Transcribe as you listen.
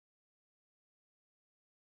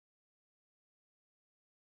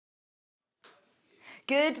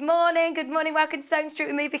Good morning, welcome to Sewing Street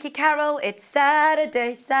with me, Vicky Carroll. It's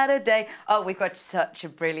Saturday. Oh, we've got such a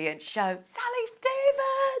brilliant show. Sally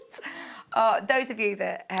Stevens! Those of you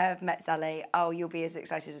that have met Sally, you'll be as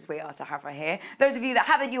excited as we are to have her here. Those of you that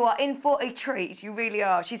haven't, you are in for a treat, you really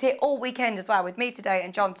are. She's here all weekend as well, with me today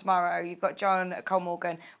and John tomorrow. You've got John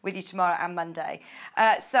Cole-Morgan with you tomorrow and Monday.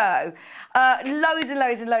 Loads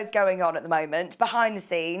and loads going on at the moment, behind the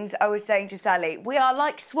scenes. I was saying to Sally, we are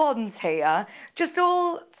like swans here, just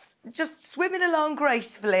swimming along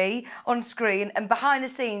gracefully on screen, and behind the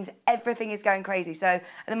scenes everything is going crazy. So at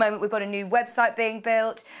the moment we've got a new website being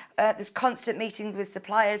built, there's constant meetings with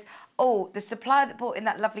suppliers. Oh, the supplier that brought in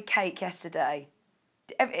that lovely cake yesterday,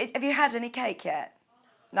 have you had any cake yet?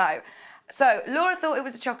 No. So Laura thought it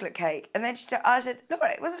was a chocolate cake, and then I said,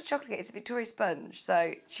 Laura, it wasn't a chocolate cake, it's a Victoria sponge.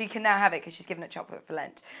 So she can now have it because she's given it chocolate for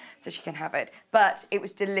Lent, so she can have it. But it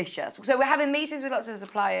was delicious. So we're having meetings with lots of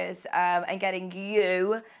suppliers and getting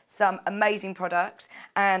you some amazing products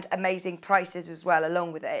and amazing prices as well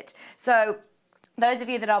along with it. So those of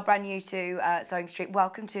you that are brand new to Sewing Street,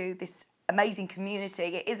 welcome to this amazing community.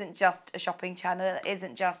 It isn't just a shopping channel, it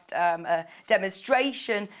isn't just a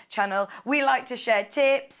demonstration channel. We like to share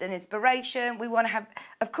tips and inspiration. We want to have,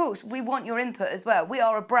 of course, we want your input as well. We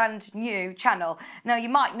are a brand new channel. Now, you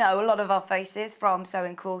might know a lot of our faces from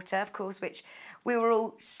Sewing Quarter, of course, which we were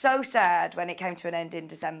all so sad when it came to an end in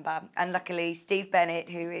December. And luckily, Steve Bennett,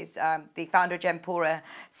 who is the founder of Gempora,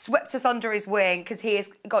 swept us under his wing because he has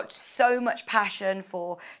got so much passion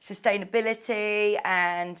for sustainability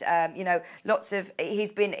and, you know,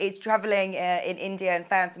 he's travelling in India and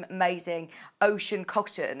found some amazing ocean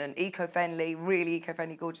cotton and really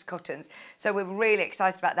eco-friendly, gorgeous cottons. So we're really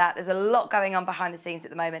excited about that. There's a lot going on behind the scenes at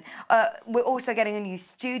the moment. We're also getting a new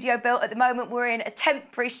studio built. At the moment, we're in a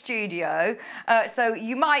temporary studio. So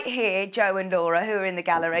you might hear Joe and Laura, who are in the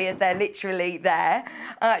gallery, as they're literally there,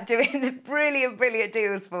 doing the brilliant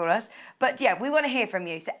deals for us. But yeah, we want to hear from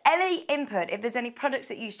you. So any input, if there's any products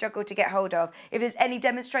that you struggle to get hold of, if there's any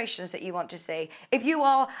demonstrations that you want to see, if you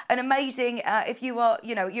are an amazing, if you are,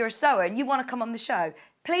 you know, you're a sewer and you want to come on the show,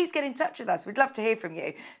 please get in touch with us. We'd love to hear from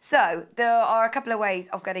you. So there are a couple of ways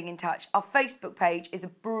of getting in touch. Our Facebook page is a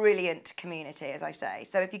brilliant community, as I say.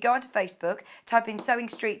 So if you go onto Facebook, type in Sewing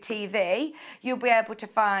Street TV, you'll be able to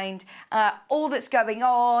find all that's going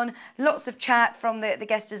on, lots of chat from the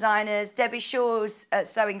guest designers. Debbie Shaw's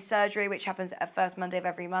Sewing Surgery, which happens at first Monday of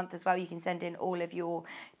every month as well. You can send in all of your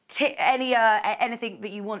anything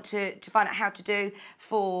that you want to find out how to do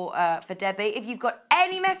for Debbie. If you've got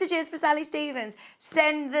any messages for Sally Stevens,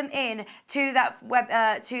 send them in to that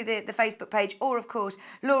to the Facebook page, or of course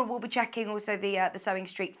Laura will be checking also the Sewing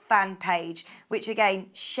Street fan page, which again,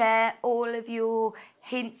 share all of your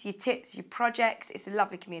hints, your tips, your projects. It's a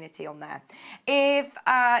lovely community on there. If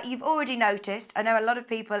you've already noticed, I know a lot of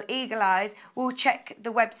people, eagle eyes, will check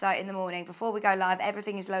the website in the morning before we go live.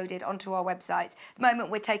 Everything is loaded onto our website. At the moment,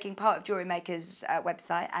 we're taking part of Jewellery Maker's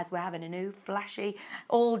website, as we're having a new flashy,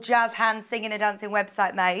 all jazz hands singing and dancing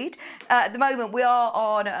website made. At the moment, we are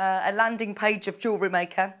on a landing page of Jewellery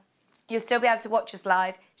Maker. You'll still be able to watch us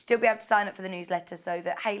live, still be able to sign up for the newsletter so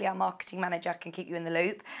that Hayley, our marketing manager, can keep you in the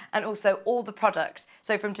loop, and also all the products.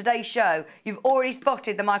 So from today's show, you've already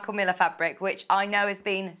spotted the Michael Miller fabric, which I know has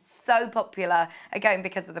been so popular, again,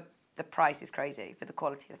 because of the price is crazy for the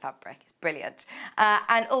quality of the fabric. It's brilliant.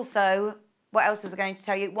 And also, what else was I going to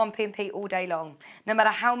tell you? 1p&p all day long. No matter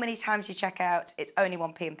how many times you check out, it's only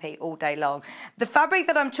 1p&p all day long. The fabric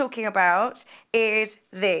that I'm talking about is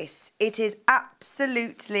this. It is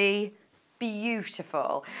absolutely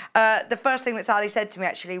beautiful. The first thing that Sally said to me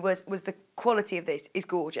actually was the quality of this is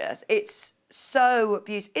gorgeous. It's so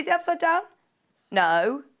beautiful. Is it upside down?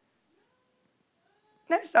 No.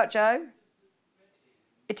 No, it's not, Joe.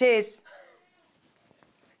 It is.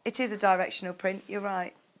 It is a directional print, you're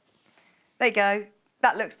right. There you go.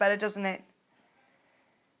 That looks better, doesn't it?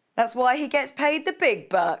 That's why he gets paid the big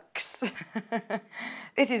bucks.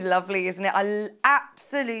 This is lovely, isn't it? I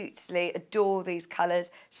absolutely adore these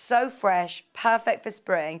colours. So fresh, perfect for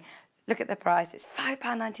spring. Look at the price. It's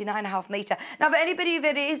 £5.99 a half metre. Now, for anybody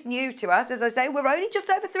that is new to us, as I say, we're only just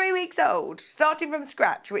over 3 weeks old, starting from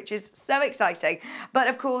scratch, which is so exciting. But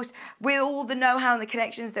of course, with all the know-how and the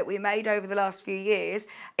connections that we made over the last few years,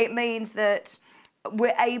 it means that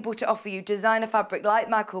we're able to offer you designer fabric like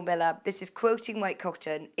Michael Miller. This is quilting weight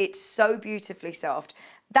cotton. It's so beautifully soft.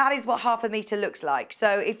 That is what half a metre looks like.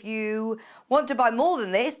 So if you want to buy more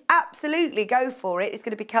than this, absolutely go for it. It's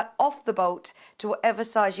going to be cut off the bolt to whatever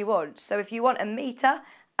size you want. So if you want a metre,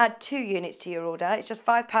 add 2 units to your order. It's just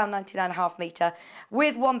 £5.99 a half metre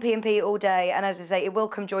with 1p&p all day. And as I say, it will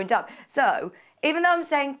come joined up. So even though I'm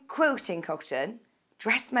saying quilting cotton,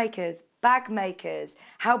 dressmakers, bag makers,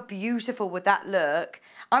 how beautiful would that look?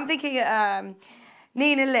 I'm thinking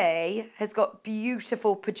Nina Lee has got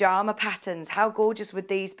beautiful pyjama patterns. How gorgeous would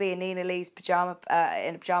these be in Nina Lee's pyjama,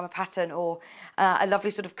 in a pyjama pattern, or a lovely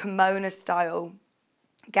sort of kimono style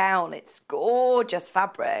gown? It's gorgeous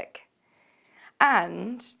fabric.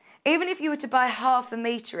 And even if you were to buy half a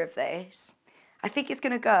metre of this, I think it's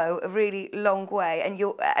going to go a really long way, and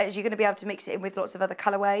as you're going to be able to mix it in with lots of other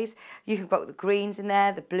colourways. You can put the greens in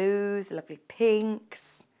there, the blues, the lovely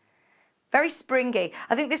pinks. Very springy.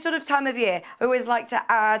 I think this sort of time of year, I always like to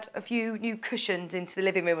add a few new cushions into the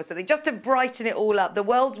living room or something, just to brighten it all up. The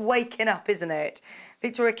world's waking up, isn't it?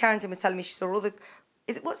 Victoria Carrington was telling me she saw all the...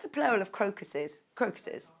 what's the plural of crocuses?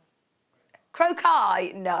 Crocuses?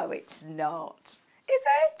 Croci? No, it's not. Is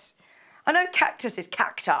it? I know cactus is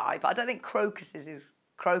cacti, but I don't think crocuses is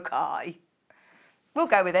croci. We'll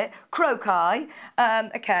go with it. Croci.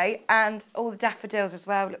 Okay, and all the daffodils as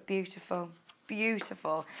well look beautiful.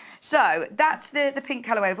 Beautiful. So that's the pink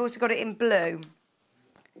colourway. I've also got it in blue.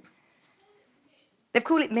 They've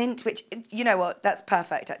called it mint, which, you know what, that's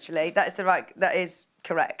perfect actually. That is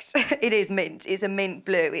correct. It is mint. It's a mint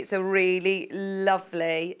blue. It's a really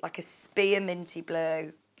lovely, like a spear minty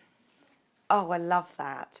blue. Oh, I love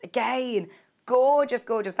that. Again, gorgeous,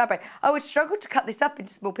 gorgeous fabric. I would struggle to cut this up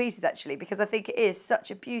into small pieces actually, because I think it is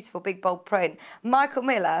such a beautiful big bold print. Michael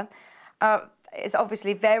Miller is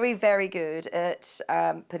obviously very, very good at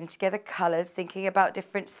putting together colours, thinking about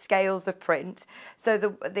different scales of print. So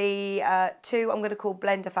the two I'm going to call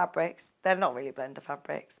blender fabrics. They're not really blender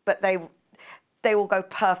fabrics, but they will go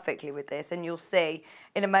perfectly with this, and you'll see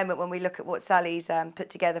in a moment when we look at what Sally's put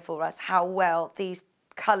together for us how well these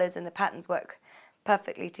colours and the patterns work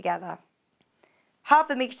perfectly together. Half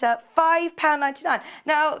a metre, £5.99.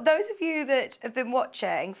 Now, those of you that have been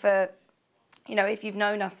watching for, you know, if you've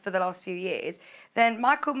known us for the last few years, then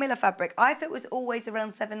Michael Miller fabric, I thought was always around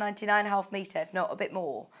 £7.99 half metre, if not a bit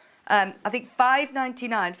more. I think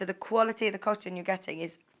 £5.99 for the quality of the cotton you're getting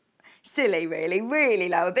is silly, really, really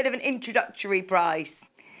low. A bit of an introductory price.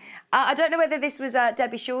 I don't know whether this was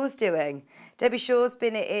Debbie Shaw's doing. Debbie Shaw's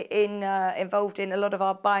been involved in a lot of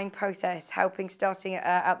our buying process, helping starting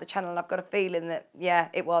out the channel, and I've got a feeling that, yeah,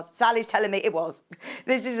 it was. Sally's telling me it was.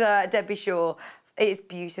 This is Debbie Shaw. It's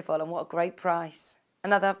beautiful, and what a great price.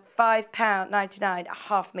 Another £5.99 a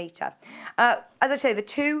half metre. As I say, the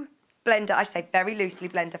two blender, I say very loosely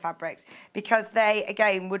blender fabrics, because they,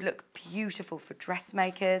 again, would look beautiful for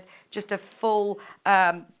dressmakers, just a full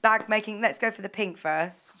bag making. Let's go for the pink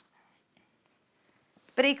first.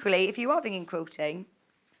 But equally, if you are thinking quilting,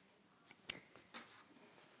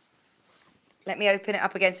 let me open it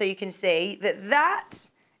up again so you can see that that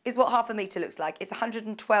is what half a metre looks like. It's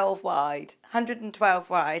 112 wide, 112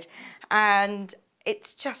 wide, and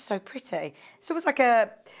it's just so pretty. It's almost like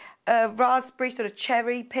a raspberry sort of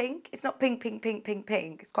cherry pink. It's not pink, pink, pink, pink,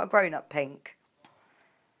 pink. It's quite a grown-up pink.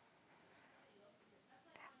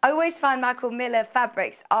 I always find Michael Miller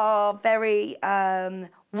fabrics are very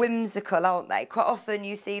whimsical, aren't they? Quite often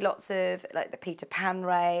you see lots of like the Peter Pan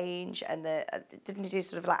range and didn't you do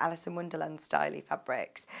sort of like Alice in Wonderland styley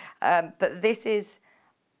fabrics? But this is,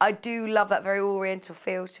 I do love that very oriental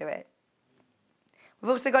feel to it. We've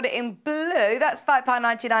also got it in blue. That's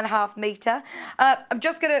 £5.99 a half metre. I'm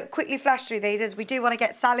just going to quickly flash through these as we do want to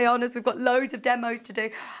get Sally on, as we've got loads of demos to do.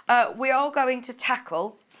 We are going to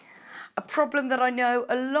tackle a problem that I know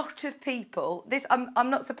a lot of people, I'm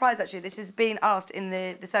not surprised actually, this has been asked in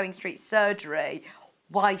the Sewing Street surgery,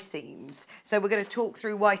 Y seams. So we're going to talk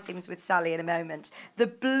through Y seams with Sally in a moment. The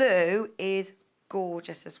blue is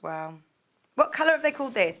gorgeous as well. What colour have they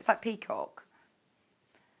called this? It's like peacock.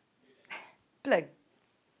 Blue.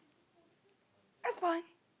 That's fine.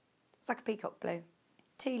 It's like a peacock blue.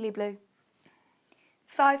 Tealy blue.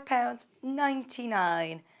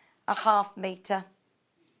 £5.99 a half metre.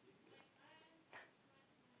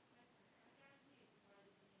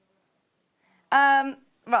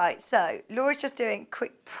 Right, so Laura's just doing a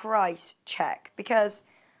quick price check because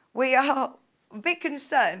we are a bit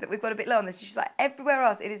concerned that we've got a bit low on this. She's like, everywhere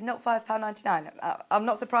else, it is not £5.99. I'm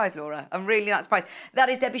not surprised, Laura. I'm really not surprised. That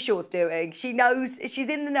is Debbie Shaw's doing. She knows, she's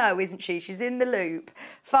in the know, isn't she? She's in the loop.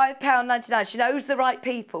 £5.99. She knows the right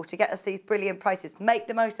people to get us these brilliant prices. Make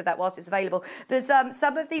the most of that whilst it's available. There's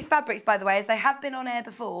some of these fabrics, by the way, as they have been on air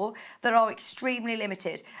before, that are extremely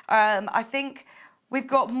limited. I think we've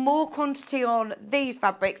got more quantity on these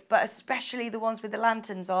fabrics, but especially the ones with the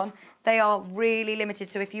lanterns on. They are really limited.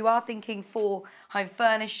 So if you are thinking for home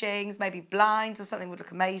furnishings, maybe blinds or something would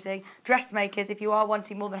look amazing. Dressmakers, if you are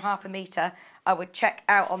wanting more than half a metre, I would check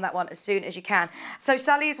out on that one as soon as you can. So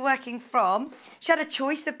Sally is working from, she had a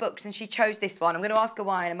choice of books and she chose this one. I'm going to ask her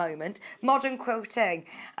why in a moment. Modern quilting.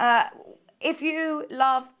 If you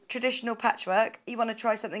love traditional patchwork, you want to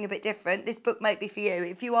try something a bit different, this book might be for you.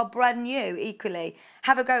 If you are brand new, equally,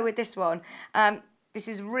 have a go with this one. This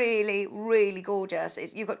is really, really gorgeous.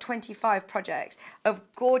 You've got 25 projects of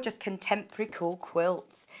gorgeous contemporary cool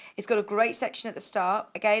quilts. It's got a great section at the start.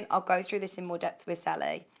 Again, I'll go through this in more depth with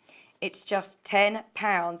Sally. It's just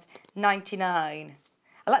 £10.99. I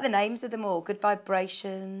like the names of them all. Good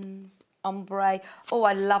Vibrations, Ombre. Oh,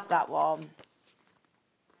 I love that one.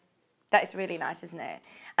 That is really nice, isn't it?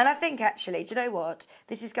 And I think actually, do you know what?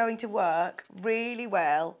 This is going to work really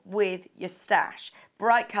well with your stash.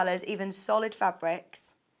 Bright colours, even solid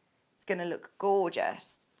fabrics. It's going to look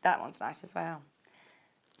gorgeous. That one's nice as well.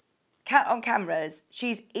 Kat on cameras,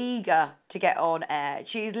 she's eager to get on air.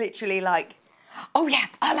 She's literally like, oh yeah,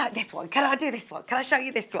 I like this one. Can I do this one? Can I show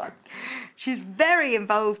you this one? She's very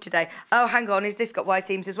involved today. Oh, hang on, has this got Y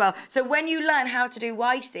seams as well? So when you learn how to do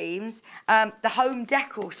Y seams, the home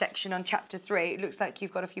decor section on chapter 3, it looks like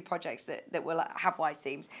you've got a few projects that will have Y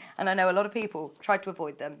seams. And I know a lot of people try to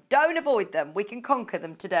avoid them. Don't avoid them. We can conquer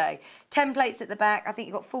them today. Templates at the back. I think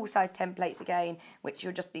you've got full-size templates again, which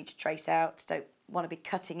you'll just need to trace out. Don't want to be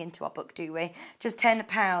cutting into our book, do we? Just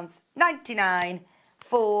 £10.99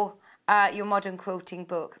 for your modern quilting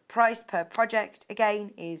book. Price per project,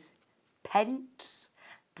 again, is pence.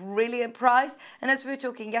 Brilliant price. And as we were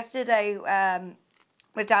talking yesterday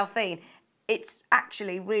with Delphine, it's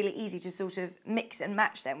actually really easy to sort of mix and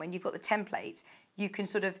match them. When you've got the templates, you can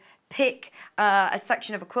sort of pick a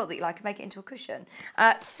section of a quilt that you like and make it into a cushion.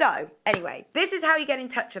 So, anyway, this is how you get in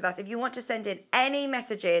touch with us. If you want to send in any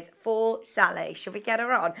messages for Sally, shall we get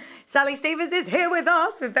her on? Sally Stevens is here with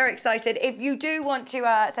us. We're very excited. If you do want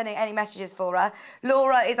to send in any messages for her,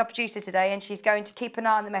 Laura is our producer today and she's going to keep an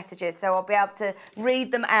eye on the messages, so I'll be able to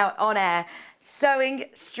read them out on air. Sewing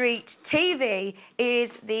Street TV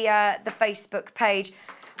is the Facebook page.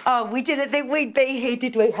 Oh, we didn't think we'd be here,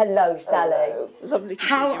 did we? Hello, Sally. Hello. Lovely to see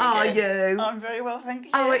you How are you? I'm very well, thank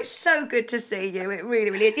you. Oh, it's so good to see you. It really,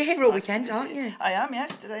 really is. You're here all weekend, aren't you? I am,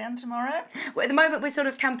 yes, today and tomorrow. Well, at the moment, we're sort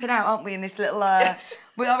of camping out, aren't we, in this little... Yes.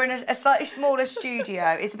 We are in a slightly smaller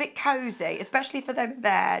studio. It's a bit cosy, especially for them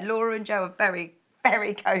there. Laura and Joe are very,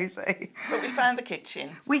 very cosy. But we found the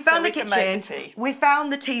kitchen. We found so the we can kitchen. make the tea. We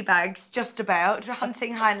found the tea bags, just about,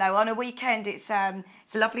 hunting high and low. On a weekend, it's a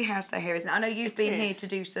lovely house they're here, isn't it? I know you've been here to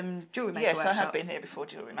do some jewellery maker workshops. Yes, I have been here before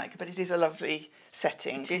jewellery maker, but it is a lovely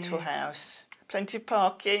setting, beautiful house. Plenty of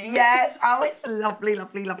parking. Yes, oh, it's lovely,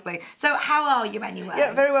 lovely, lovely. So how are you anyway?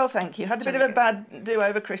 Yeah, very well, thank you. Had a bit of a bad do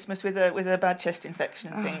over Christmas with a bad chest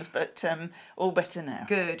infection and things, but all better now.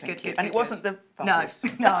 Good. And it wasn't the virus.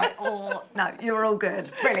 No, you were all good.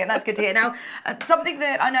 Brilliant, that's good to hear. Now, something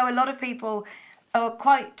that I know a lot of people are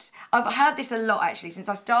quite... I've heard this a lot, actually, since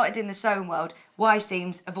I started in the sewing world. Y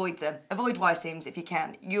seams, avoid them. Avoid Y seams if you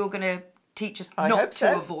can. You're going to teach us not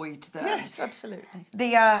to avoid them. Yes, absolutely.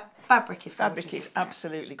 The fabric is gorgeous. Fabric is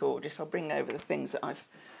absolutely gorgeous. I'll bring over the things that I've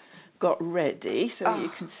got ready so you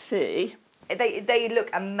can see. They look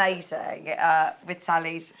amazing with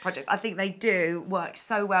Sally's projects. I think they do work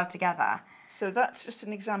so well together. So that's just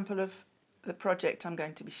an example of the project I'm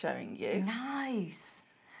going to be showing you. Nice.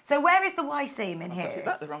 So where is the Y seam in here? I did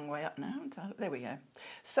that the wrong way up now. There we go.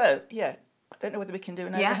 So, yeah, I don't know whether we can do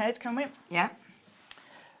an overhead, can we? Yeah.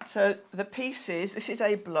 So the pieces, this is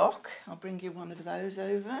a block. I'll bring you one of those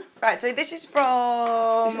over. Right, so this is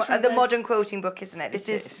from the modern quilting book, isn't it? This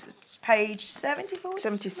is page 74?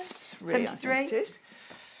 73. 73. I think it is.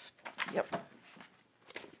 Yep.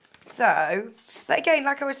 So, but again,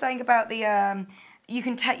 like I was saying about the,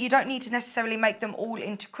 you don't need to necessarily make them all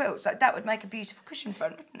into quilts. Like that would make a beautiful cushion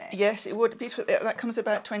front, wouldn't it? Yes, it would. Beautiful. That comes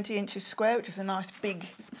about 20 inches square, which is a nice big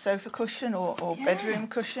sofa cushion or bedroom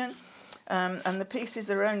cushion. And the pieces,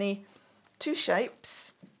 there are only 2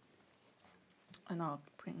 shapes, and I'll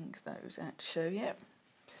bring those out to show you.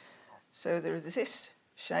 So there is this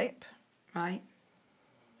shape. Right.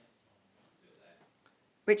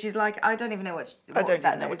 Which is like, I don't even know what to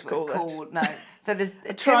call that. No. So there's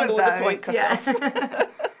a triangle with the point cut off.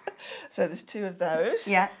 So there's 2 of those.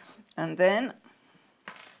 Yeah. And then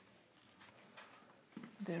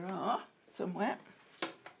there are somewhere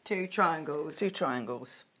 2 triangles. 2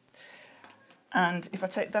 triangles. And if I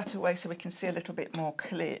take that away so we can see a little bit more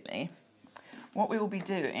clearly, what we will be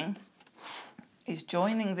doing is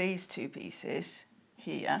joining these 2 pieces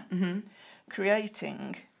here,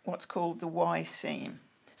 creating what's called the Y seam.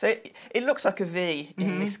 So it looks like a V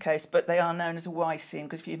in this case, but they are known as a Y seam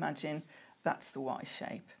because if you imagine that's the Y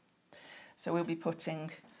shape. So we'll be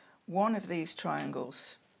putting one of these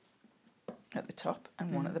triangles at the top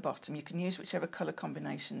and one at the bottom. You can use whichever colour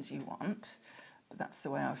combinations you want, but that's the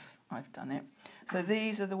way I've done it. So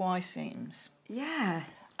these are the Y seams. Yeah.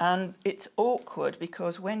 And it's awkward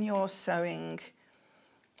because when you're sewing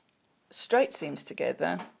straight seams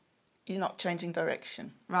together, you're not changing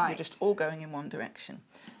direction. Right. You're just all going in one direction.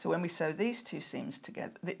 So when we sew these two seams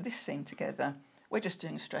together, this seam together, we're just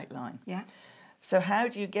doing a straight line. Yeah. So how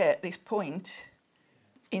do you get this point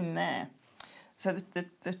in there? So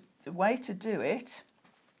the way to do it,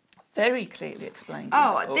 very clearly explained.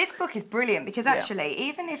 Oh, this book is brilliant because actually,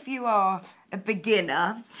 even if you are a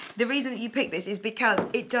beginner, the reason that you pick this is because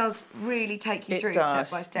it does really take you through step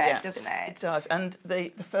by step, doesn't it? It does. And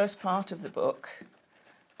the first part of the book,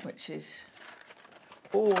 which is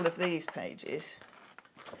all of these pages,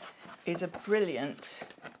 is a brilliant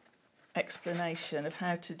explanation of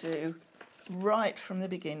how to do right from the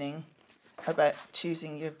beginning about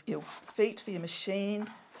choosing your feet for your machine,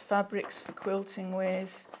 fabrics for quilting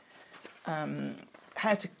with,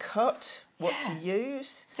 how to cut, what to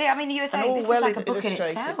use. See, I mean, you were saying this is like a book in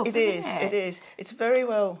itself, It is. It's very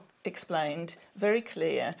well explained, very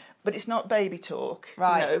clear, but it's not baby talk.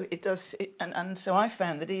 Right. You know, it does, and so I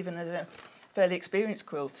found that even as a fairly experienced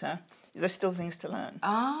quilter, there's still things to learn.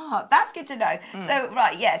 Ah, that's good to know. So,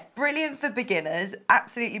 right, yes, brilliant for beginners,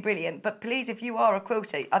 absolutely brilliant. But please, if you are a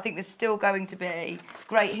quilter, I think there's still going to be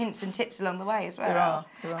great hints and tips along the way as well.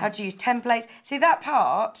 There are. How to use templates. See, that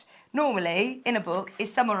part, normally, in a book,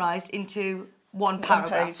 is summarised into one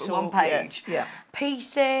paragraph, one page. Yeah.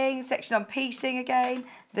 Piecing, section on piecing again.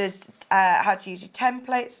 There's how to use your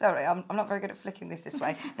templates. Sorry, I'm not very good at flicking this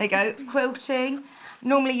way. There you go. Quilting.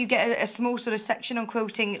 Normally you get a small sort of section on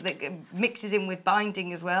quilting that mixes in with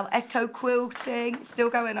binding as well. Echo quilting, still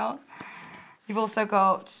going on. You've also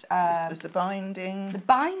got... there's the binding. The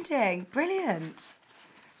binding, brilliant.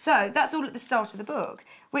 So that's all at the start of the book,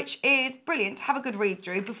 which is brilliant to have a good read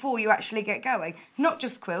through before you actually get going. Not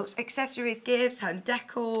just quilts, accessories, gifts, home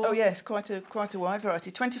decor. Oh yes, quite a wide variety.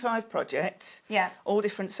 25 projects, all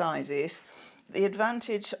different sizes. The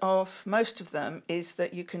advantage of most of them is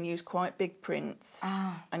that you can use quite big prints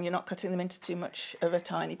and you're not cutting them into too much of a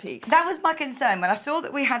tiny piece. That was my concern when I saw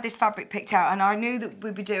that we had this fabric picked out and I knew that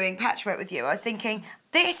we'd be doing patchwork with you. I was thinking,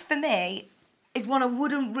 this for me is one I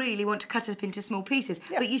wouldn't really want to cut up into small pieces,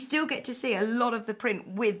 but you still get to see a lot of the print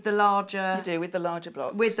with the larger... You do, with the larger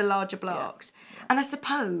blocks. With the larger blocks. Yeah. And I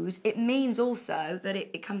suppose it means also that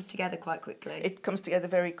it comes together quite quickly. It comes together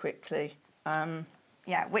very quickly.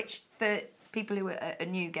 Yeah, which for people who are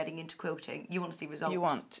new getting into quilting, you want to see results. You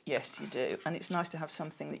want, yes, you do. And it's nice to have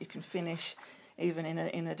something that you can finish even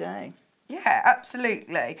in a day. Yeah,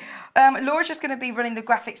 absolutely. Laura's just going to be running the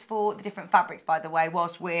graphics for the different fabrics, by the way,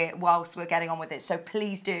 whilst we're getting on with it. So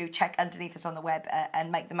please do check underneath us on the web and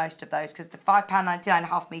make the most of those, because the £5.99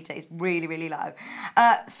 half metre is really, really low.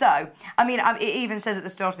 So, I mean, it even says at the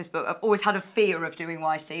start of this book, I've always had a fear of doing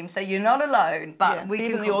Y seams, so you're not alone. But we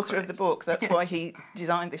even can the author of the book, that's why he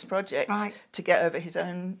designed this project, to get over his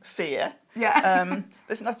own fear. Yeah.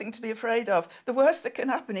 There's nothing to be afraid of. The worst that can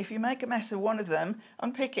happen, if you make a mess of one of them,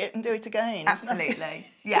 unpick it and do it again. Absolutely.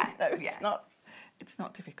 Yeah. It's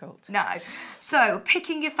not difficult. No. So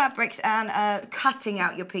picking your fabrics and cutting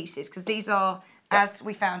out your pieces, because these are, as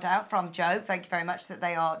we found out from Joe, thank you very much, that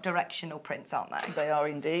they are directional prints, aren't they? They are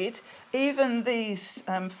indeed. Even these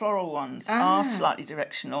floral ones are slightly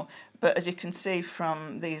directional, but as you can see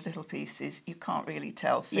from these little pieces, you can't really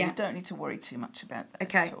tell, so you don't need to worry too much about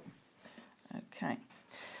that at all. Okay.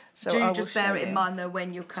 So do just bear it in mind though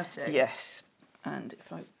when you're cutting. Yes. And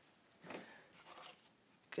if I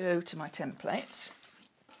go to my templates,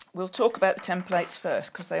 we'll talk about the templates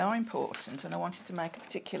first because they are important, and I wanted to make a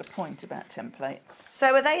particular point about templates.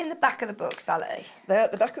 So are they in the back of the book, Sally? They're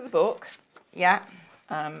at the back of the book. Yeah.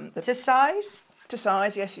 To size? To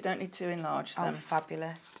size, yes. You don't need to enlarge them. Oh,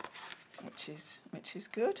 fabulous. Which is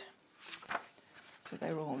good. So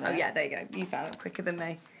they're all there. Oh yeah, there you go. You found them quicker than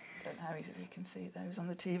me. I don't know how easily you can see those on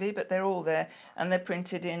the TV, but they're all there, and they're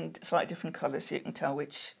printed in slightly different colours, so you can tell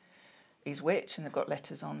which is which, and they've got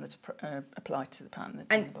letters on that apply to the pattern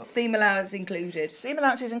that's in the book. And seam allowance included? Seam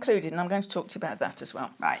allowance is included, and I'm going to talk to you about that as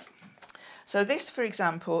well. Right. So this, for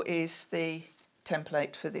example, is the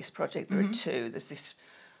template for this project. There are two. There's this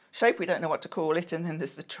shape, we don't know what to call it, and then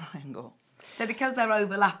there's the triangle. So because they're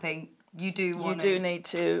overlapping, you do want to... You do need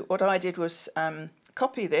to... What I did was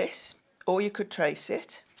copy this, or you could trace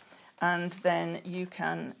it, and then you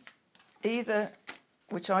can either,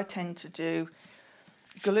 which I tend to do,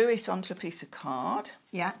 glue it onto a piece of card.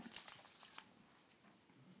 Yeah.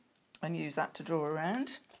 And use that to draw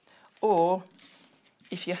around. Or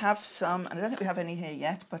if you have some, and I don't think we have any here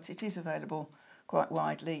yet, but it is available quite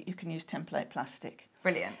widely, you can use template plastic.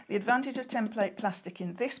 Brilliant. The advantage of template plastic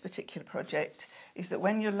in this particular project is that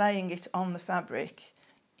when you're laying it on the fabric,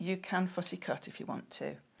 you can fussy cut if you want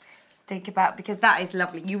to. Think about, because that is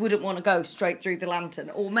lovely. You wouldn't want to go straight through the lantern,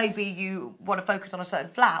 or maybe you want to focus on a certain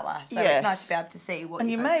flower, so yes. it's nice to be able to see what. And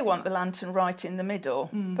you may want the lantern right in the middle,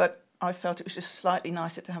 but I felt it was just slightly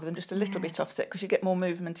nicer to have them just a little bit offset because you get more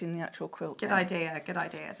movement in the actual quilt. Good idea, good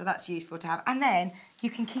idea. So that's useful to have, and then you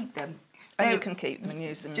can keep them. And you can keep them and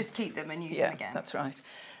use them. Just keep them and use them again. That's right.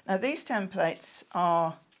 Now these templates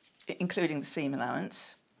are including the seam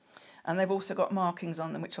allowance. And they've also got markings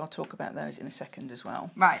on them, which I'll talk about those in a second as well.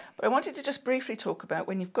 Right. But I wanted to just briefly talk about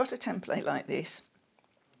when you've got a template like this,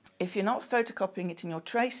 if you're not photocopying it and you're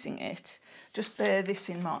tracing it, just bear this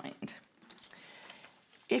in mind.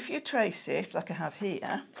 If you trace it, like I have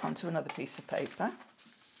here, onto another piece of paper,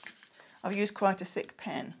 I've used quite a thick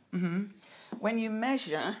pen. When you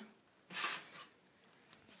measure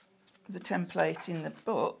the template in the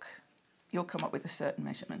book, you'll come up with a certain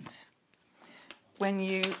measurement. When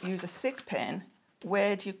you use a thick pen,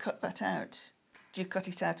 where do you cut that out? Do you cut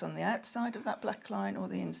it out on the outside of that black line or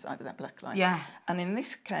the inside of that black line? Yeah. And in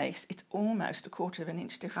this case, it's almost 1/4 of an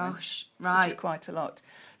inch difference, right. which is quite a lot.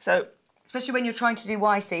 So, especially when you're trying to do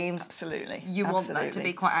Y seams, absolutely, you want that to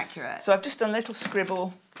be quite accurate. So I've just done a little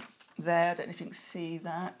scribble there. I don't know if you can see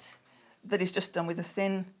that. That is just done with a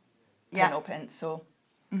thin pen or pencil,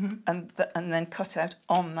 and then cut out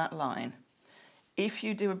on that line. If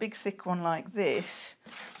you do a big thick one like this,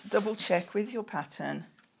 double check with your pattern.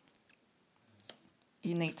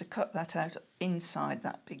 You need to cut that out inside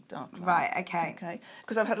that big dark line. Right, okay. Okay,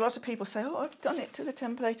 because I've had a lot of people say, oh, I've done it to the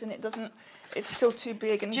template and it doesn't, it's still too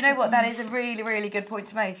big. And do you know what, that is a really, really good point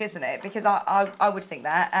to make, isn't it? Because I would think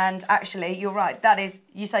that, and actually, you're right, that is,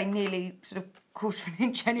 you say nearly sort of 1/4 of an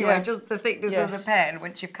inch anyway, just the thickness of the pen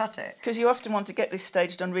once you've cut it. Because you often want to get this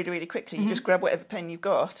stage done really, really quickly. You just grab whatever pen you've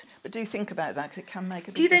got, but do think about that because it can make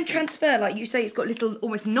a big difference. Do you then transfer, like you say, it's got little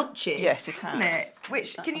almost notches? Yes, it has. Isn't it?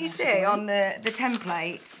 Which, can you see on the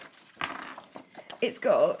template, it's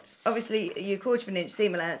got, obviously, your 1/4 of an inch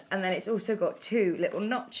seam allowance, and then it's also got 2 little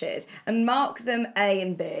notches. And mark them A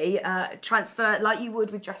and B, transfer, like you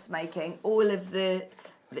would with dressmaking, all of the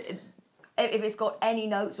if it's got any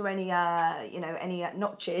notes or any, any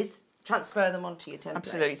notches, transfer them onto your template.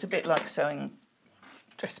 Absolutely, it's a bit like sewing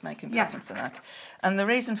dressmaking pattern for that. And the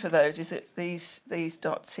reason for those is that these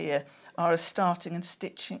dots here are a starting and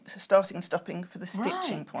stopping for the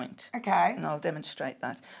stitching point. Okay. And I'll demonstrate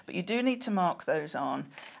that. But you do need to mark those on,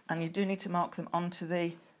 and you do need to mark them onto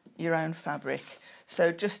your own fabric.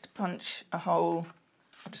 So just punch a hole.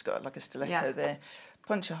 I've just got like a stiletto there.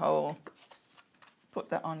 Punch a hole. Put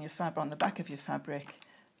that on on the back of your fabric,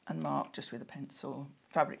 and mark just with a pencil,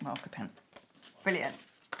 fabric marker pen. Brilliant.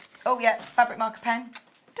 Oh yeah, fabric marker pen.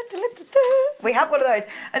 We have one of those.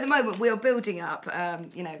 At the moment, we are building up,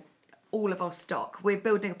 all of our stock. We're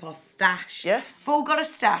building up our stash. Yes. We've all got a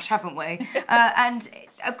stash, haven't we? And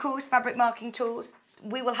of course, fabric marking tools.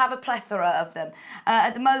 We will have a plethora of them.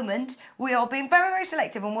 At the moment, we are being very, very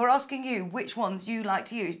selective, and we're asking you which ones you like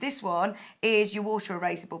to use. This one is your water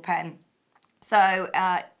erasable pen. So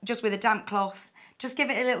just with a damp cloth, just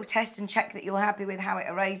give it a little test and check that you're happy with how it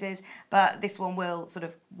erases. But this one will sort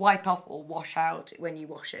of wipe off or wash out when you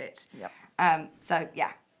wash it. Yep. So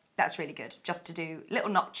yeah, that's really good. Just to do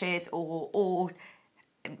little notches or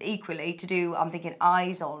equally to do, I'm thinking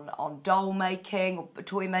eyes on doll making or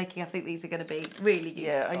toy making. I think these are going to be really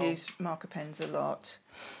useful. Yeah, I use marker pens a lot.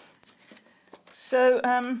 So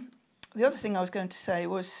the other thing I was going to say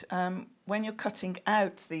was when you're cutting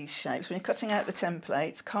out these shapes, when you're cutting out the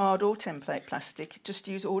templates, card or template plastic, just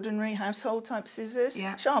use ordinary household type scissors,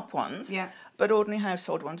 sharp ones, but ordinary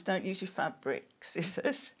household ones. Don't use your fabric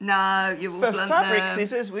scissors. No, you will For blunt fabric them.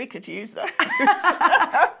 Scissors, we could use those.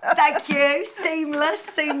 Thank you. Seamless,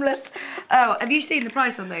 seamless. Oh, have you seen the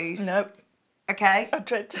price on these? No. Okay. I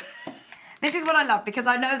dread to. This is what I love, because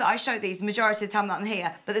I know that I show these the majority of the time that I'm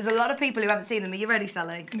here, but there's a lot of people who haven't seen them. Are you ready,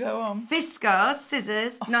 Sally? Go on. Fiskars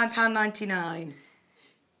scissors, £9.99.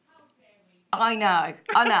 I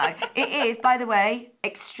know. It is, by the way,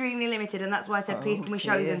 extremely limited, and that's why I said, please, can we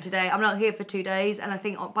show you them today? I'm not here for 2 days, and I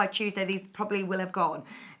think by Tuesday these probably will have gone.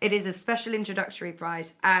 It is a special introductory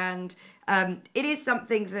price, and it is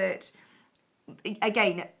something that,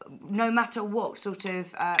 again, no matter what sort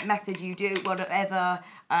of method you do, whatever,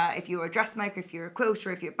 if you're a dressmaker, if you're a quilter,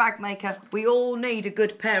 if you're a bag maker, we all need a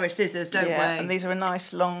good pair of scissors, don't we? Yeah, and these are a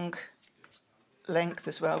nice long length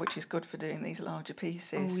as well, which is good for doing these larger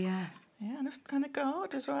pieces. Oh, yeah. Yeah, and a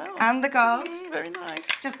guard as well. And the guard. Very nice.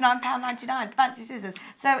 Just £9.99, fancy scissors.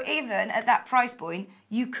 So even at that price point,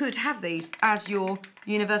 you could have these as your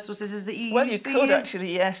universal scissors that you use. Well, you could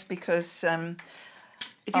actually, yes, because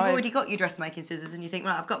if you've already got your dressmaking scissors and you think,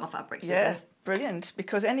 right, I've got my fabric scissors. Yeah, brilliant.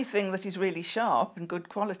 Because anything that is really sharp and good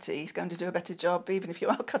quality is going to do a better job, even if you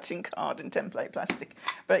are cutting card and template plastic.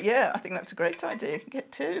 But yeah, I think that's a great idea.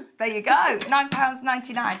 Get two. There you go,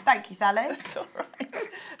 £9.99. Thank you, Sally. That's all right.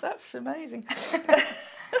 That's amazing.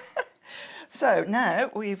 So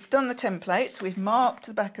now we've done the templates. We've marked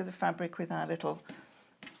the back of the fabric with our little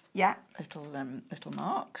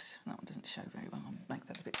marks. That one doesn't show very well. I'll make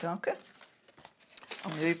that a bit darker.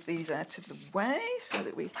 I'll move these out of the way so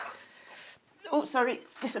that we... Oh, sorry,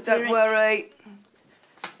 disappearing. Don't worry.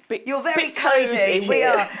 You're very tidy. We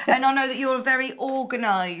are. And I know that you're a very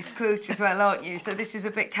organised quilter as well, aren't you? So this is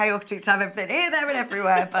a bit chaotic to have everything here, there and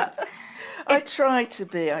everywhere, but... I try to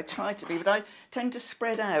be, but I tend to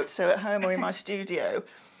spread out. So at home or in my studio,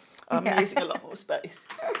 I'm using a lot more space.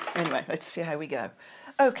 Anyway, let's see how we go.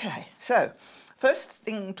 Okay, so first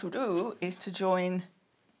thing to do is to join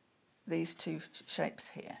these two shapes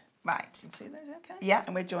here. Right. You see those okay? Yeah.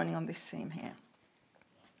 And we're joining on this seam here.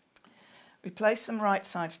 We place them right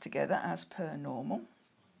sides together as per normal.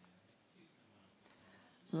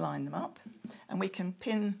 Line them up, and we can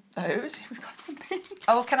pin those. We've got some pins.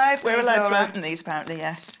 Oh, can I open We're these, allowed Laura? to open these, apparently,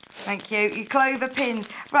 yes. Thank you. Your clover pins.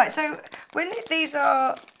 Right, so when these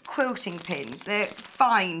are quilting pins, they're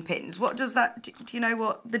fine pins. What does that, do you know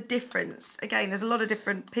what the difference? Again, there's a lot of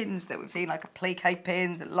different pins that we've seen, like applique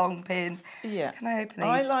pins and long pins. Yeah. Can I open these?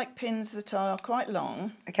 I like pins that are quite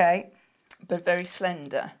long. Okay. But very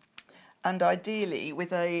slender. And ideally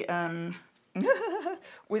with a,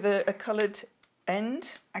 with a coloured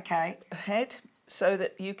end, okay, head, so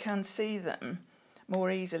that you can see them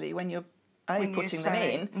more easily when you're putting them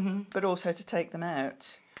in, but also to take them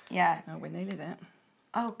out. Yeah. Oh, we're nearly there.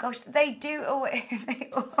 Oh gosh, they do always. They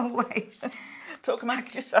always. Talk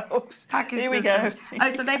amongst yourselves. Here we go. Oh,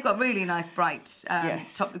 so they've got really nice bright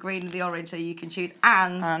yes. top, the green and the orange, so you can choose,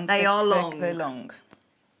 and they are long. They're long.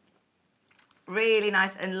 Really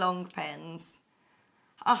nice and long pins.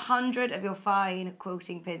 100 of your fine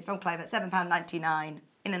quilting pins from Clover, £7.99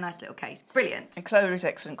 in a nice little case. Brilliant. And Clover is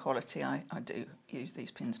excellent quality. I do use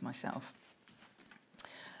these pins myself.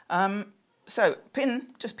 So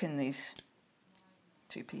just pin these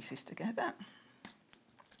two pieces together.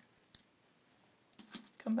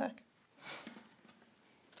 Come back.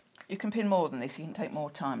 You can pin more than this. You can take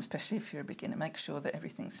more time, especially if you're a beginner. Make sure that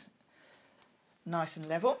everything's nice and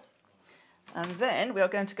level. And then we are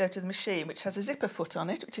going to go to the machine, which has a zipper foot on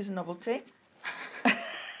it, which is a novelty.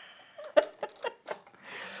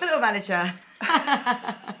 Little manager.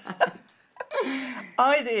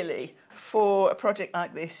 Ideally, for a project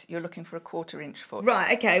like this, you're looking for a 1/4 inch foot.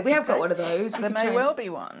 Right, okay, we have got one of those. There may well be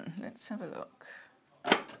one. Let's have a look.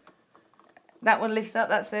 That one lifts up,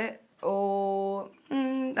 that's it. Or,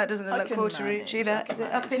 that doesn't look like 1/4 inch either. Is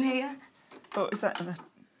it up in here? Oh, is that...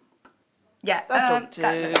 Yeah, that'll do.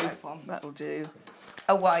 Like that'll do.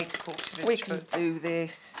 A wide 1/4 inch. We can do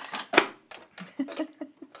this.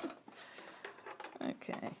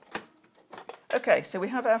 Okay. Okay, so we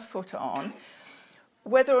have our foot on.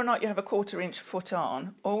 Whether or not you have a 1/4 inch foot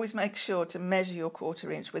on, always make sure to measure your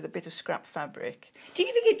 1/4 inch with a bit of scrap fabric. Do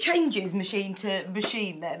you think it changes machine to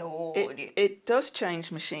machine then, or...? It does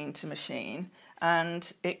change machine to machine,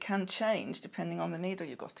 and it can change depending on the needle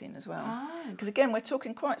you got in as well. Because again, we're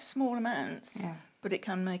talking quite small amounts, but it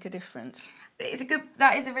can make a difference.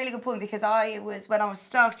 That is a really good point, because when I was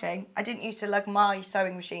starting, I didn't used to lug my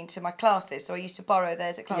sewing machine to my classes, so I used to borrow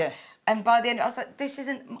theirs at class. Yes. And by the end, I was like,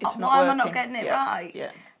 why am I not getting it right? Yeah.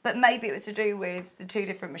 But maybe it was to do with the two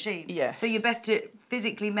different machines. Yes. So you're best to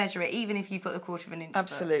physically measure it, even if you've got the 1/4 inch.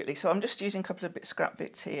 Absolutely. So I'm just using a couple of scrap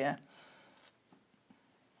bits here.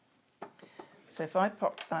 So if I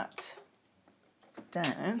pop that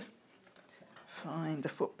down, find the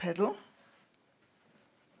foot pedal.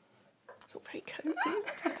 It's all very cosy,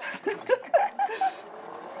 isn't it?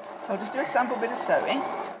 So I'll just do a sample bit of sewing.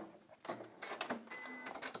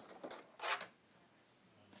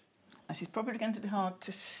 This is probably going to be hard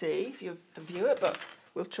to see if you're a viewer, but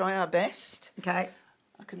we'll try our best. Okay.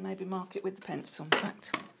 I can maybe mark it with the pencil, in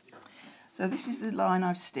fact. So this is the line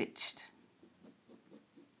I've stitched.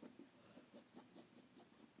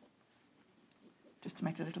 Just to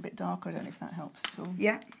make it a little bit darker, I don't know if that helps at all.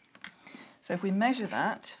 Yeah. So if we measure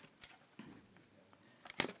that,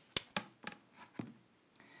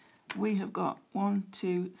 we have got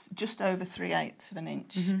just over 3/8 of an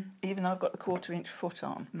inch, even though I've got the 1/4 inch foot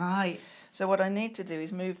on. Right. So what I need to do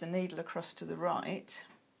is move the needle across to the right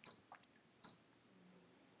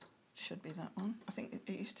Should be that one. I think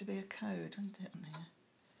it used to be a code, didn't it, on here?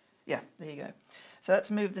 Yeah, there you go. So let's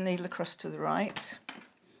move the needle across to the right. So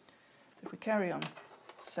if we carry on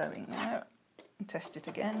sewing now and test it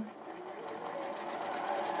again.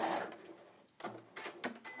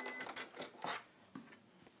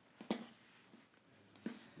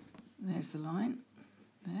 There's the line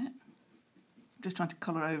there. I'm just trying to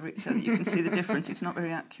colour over it so that you can see the difference. It's not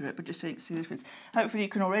very accurate, but just so you can see the difference. Hopefully you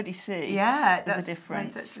can already see there's a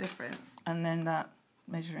difference. Makes such a difference. And then that,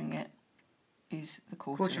 measuring it, is the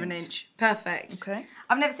quarter of an inch. Perfect. Okay.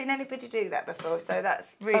 I've never seen anybody do that before, so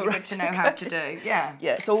that's really good to know how to do. Yeah.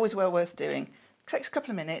 Yeah, it's always well worth doing. It takes a couple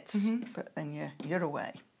of minutes, but then you're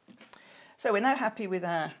away. So we're now happy with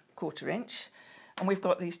our quarter inch, and we've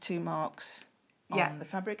got these 2 marks on the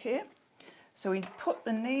fabric here. So we put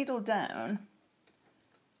the needle down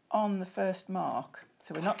on the first mark.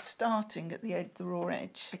 So we're not starting at the edge, the raw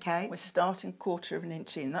edge. Okay. We're starting 1/4 of an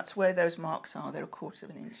inch in. That's where those marks are. They're 1/4 of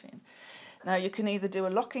an inch in. Now you can either do a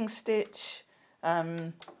locking stitch,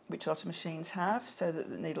 which a lot of machines have, so that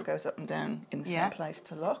the needle goes up and down in the same place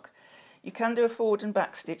to lock. You can do a forward and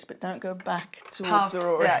back stitch, but don't go back towards the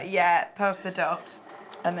raw edge. Yeah, past the dot.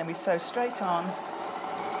 And then we sew straight on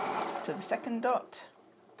to the second dot,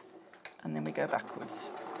 and then we go backwards.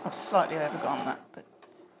 I've slightly overgone that, but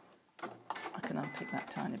I can unpick that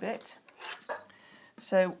tiny bit.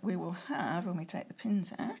 So we will have, when we take the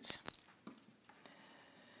pins out,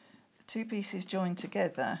 the 2 pieces joined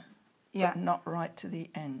together, but not right to the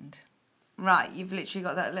end. Right, you've literally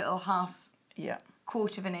got that little half,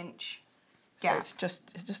 1/4 of an inch gap. So it's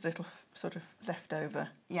just a little sort of leftover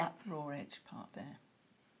raw edge part there.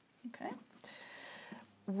 Okay.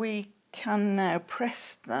 We can now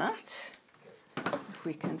press that. If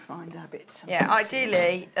we can find our bits. Yeah,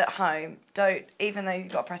 ideally at home, don't, even though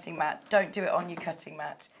you've got a pressing mat, don't do it on your cutting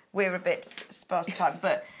mat. We're a bit sparse of time,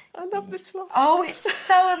 but... I love the sloth. Oh, it's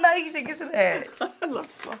so amazing, isn't it? I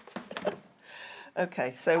love sloths.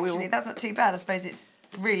 Okay, so Actually, that's not too bad. I suppose it's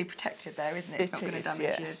really protected there, isn't it? It's not going to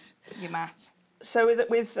damage your mat. So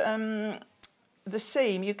with the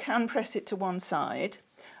seam, you can press it to one side.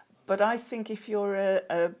 But I think if you're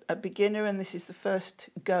a beginner and this is the first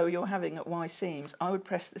go you're having at Y seams, I would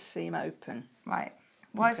press the seam open. Right.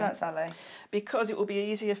 Why is that, Sally? Because it will be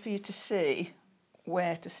easier for you to see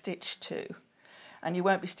where to stitch to. And you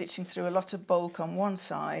won't be stitching through a lot of bulk on one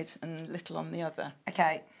side and little on the other.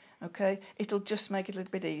 Okay. Okay? It'll just make it a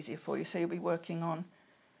little bit easier for you. So you'll be working on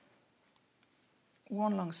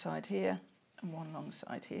one long side here and one long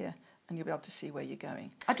side here, and you'll be able to see where you're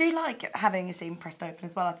going. I do like having a seam pressed open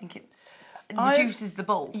as well. I think it reduces the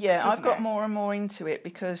bulk. Yeah, I've got more and more into it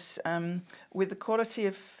because with the quality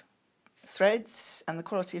of threads and the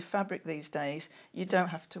quality of fabric these days, you don't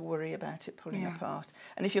have to worry about it pulling apart.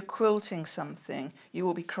 And if you're quilting something, you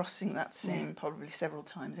will be crossing that seam probably several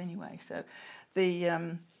times anyway. So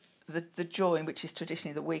the join, which is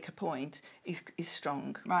traditionally the weaker point, is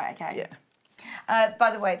strong. Right, okay. Yeah.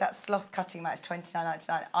 By the way, that sloth cutting mat is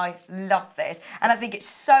 $29.99. I love this, and I think it's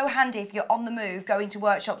so handy if you're on the move, going to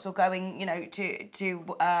workshops or going, you know,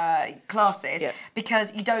 to classes,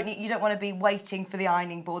 because you don't want to be waiting for the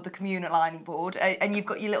ironing board, the communal ironing board, and you've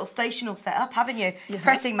got your little station all set up, haven't you?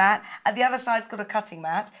 Pressing mat, and the other side's got a cutting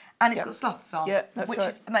mat, and it's got sloths on, which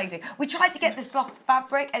is amazing. We tried to get the sloth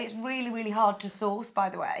fabric, and it's really, really hard to source,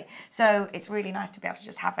 by the way. So it's really nice to be able to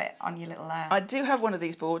just have it on your little. I do have one of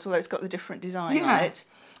these boards, although it's got the different design on it,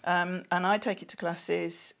 and I take it to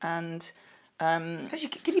classes. And suppose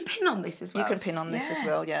can you pin on this as well? You can pin on this as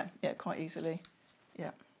well. Yeah, quite easily.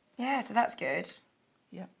 Yeah. Yeah, so that's good.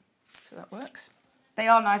 Yeah, so that works. They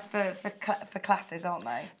are nice for classes, aren't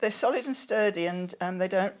they? They're solid and sturdy, and they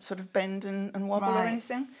don't sort of bend and wobble or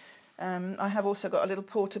anything. I have also got a little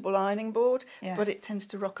portable ironing board, but it tends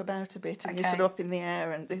to rock about a bit, and you're sort of up in the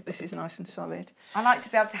air, and this is nice and solid. I like to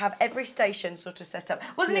be able to have every station sort of set up.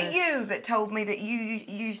 Wasn't it you that told me that you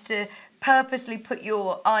used to purposely put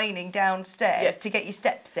your ironing downstairs to get your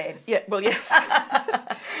steps in? Yeah, well, yes.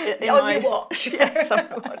 On your watch. Yes, on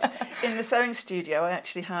my watch. In the sewing studio, I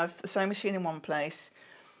actually have the sewing machine in one place,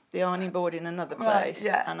 the ironing board in another place,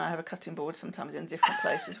 and I have a cutting board sometimes in a different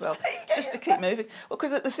place as well, just to keep moving. Well,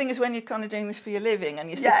 because the thing is, when you're kind of doing this for your living and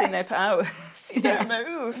you're sitting there for hours, you don't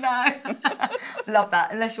move. No. Love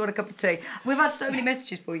that, unless you want a cup of tea. We've had so many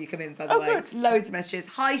messages for you come in, by the way. Good. Loads of messages.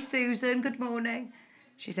 Hi, Susan. Good morning.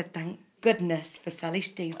 She said, thank goodness for Sally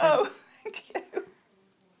Stevens. Oh, thank you.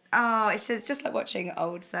 Oh, it's just like watching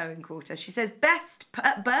old sewing quarter. She says, best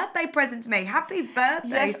birthday present to me. Happy birthday,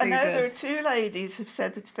 yes, Susan. I know there are 2 ladies who've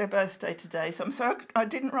said that it's their birthday today, so I'm sorry I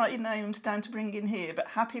didn't write your names down to bring in here, but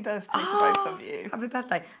happy birthday to both of you. Happy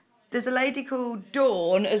birthday. There's a lady called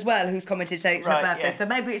Dawn as well who's commented saying it's her birthday. Yes. So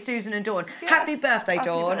maybe it's Susan and Dawn. Yes, Happy birthday,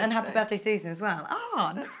 Dawn, birthday. and happy birthday, Susan, as well.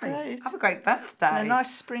 Oh, That's nice. great. Have a great birthday. And a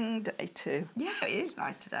nice spring day too. Yeah, it is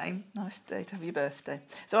nice today. Nice day to have your birthday.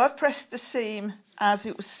 So I've pressed the seam as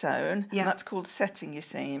it was sewn, and that's called setting your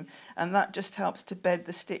seam, and that just helps to bed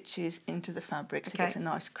the stitches into the fabric to get a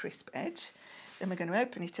nice crisp edge. Then we're going to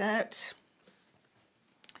open it out.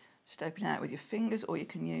 Just open it out with your fingers, or you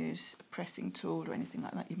can use a pressing tool or anything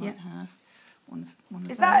like that you might have. One of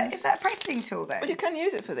is that a pressing tool then? Well, you can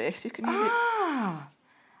use it for this. You can use it.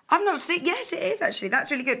 I've not seen. Yes, it is actually.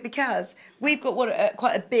 That's really good because we've got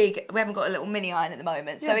quite a big. We haven't got a little mini iron at the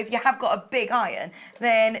moment. So if you have got a big iron,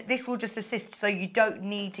 then this will just assist. So you don't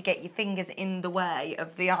need to get your fingers in the way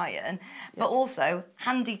of the iron, but also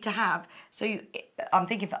handy to have. So I'm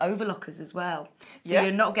thinking for overlockers as well. So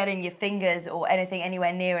you're not getting your fingers or anything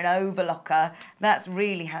anywhere near an overlocker. That's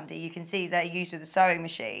really handy. You can see they're used with the sewing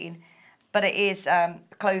machine, but it is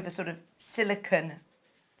Clover sort of silicone.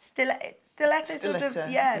 Stiletto sort of,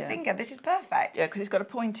 finger. This is perfect. Yeah, because it's got a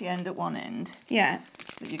pointy end at one end. Yeah.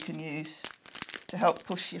 That you can use to help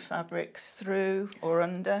push your fabrics through or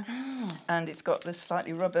under. And it's got the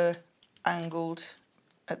slightly rubber angled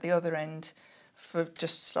at the other end for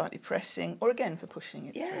just slightly pressing, or again for pushing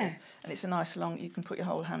it through. And it's a nice long, you can put your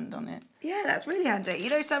whole hand on it. Yeah, that's really handy. You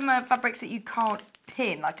know some fabrics that you can't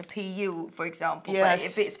pin, like a PU, for example. Yes. But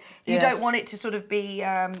if it's, you don't want it to sort of be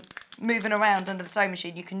moving around under the sewing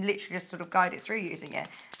machine, you can literally just sort of guide it through using it.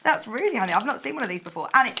 That's really handy. I've not seen one of these before.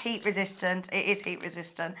 And it's heat resistant. It is heat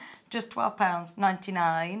resistant. Just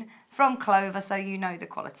 £12.99 from Clover, so you know the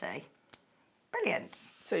quality. Brilliant.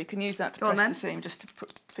 So you can use that to press the seam, just to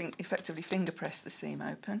effectively finger press the seam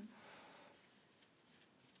open.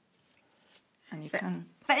 And you can...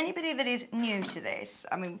 For anybody that is new to this,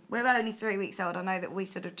 I mean, we're only 3 weeks old. I know that we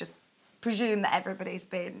sort of just presume that everybody's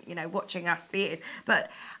been, you know, watching us for years.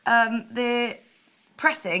 But the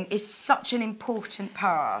pressing is such an important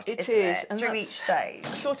part, isn't it? And through each stage.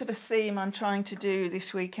 Sort of a theme I'm trying to do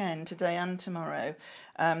this weekend, today and tomorrow.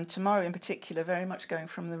 Tomorrow in particular, very much going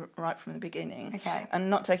right from the beginning,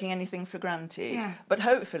 and not taking anything for granted. But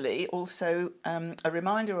hopefully also a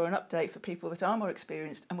reminder or an update for people that are more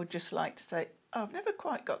experienced and would just like to say, oh, I've never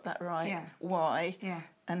quite got that right. Why?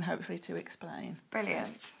 And hopefully to explain.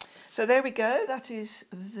 Brilliant. So there we go. That is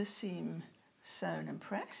the seam sewn and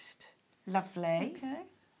pressed. Lovely. Okay.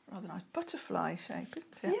 Rather nice butterfly shape,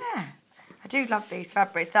 isn't it? Yeah. I do love these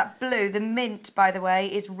fabrics. That blue, the mint, by the way,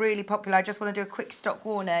 is really popular. I just want to do a quick stock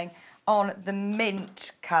warning on the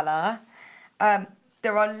mint colour.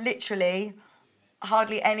 There are literally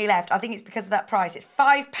hardly any left. I think it's because of that price. It's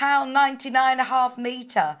 £5.99 a half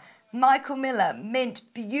metre. Michael Miller, mint,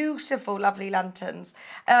 beautiful, lovely lanterns.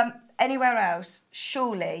 Anywhere else,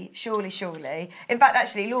 surely. In fact,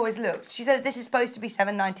 actually, Laura's looked. She said this is supposed to be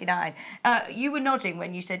 £7.99. You were nodding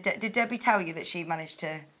when you said, did Debbie tell you that she managed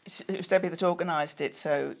to... It was Debbie that organised it,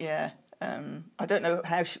 so yeah. I don't know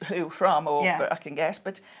who from, but I can guess.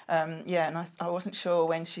 But yeah, and I wasn't sure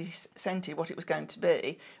when she sent it what it was going to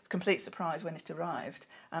be. Complete surprise when it arrived.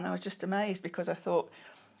 And I was just amazed because I thought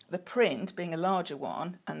the print being a larger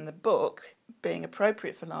one and the book being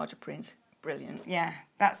appropriate for larger prints, brilliant. Yeah,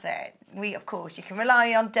 that's it. Of course, you can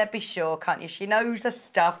rely on Debbie Shaw, can't you? She knows her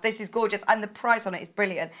stuff. This is gorgeous. And the price on it is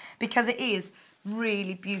brilliant because it is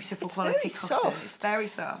really beautiful quality cotton. Soft. It's very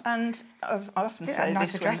soft. And I often say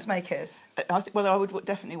nice this for dressmakers. Well, I would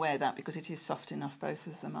definitely wear that because it is soft enough, both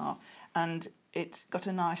of them are. And it's got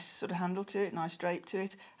a nice sort of handle to it, nice drape to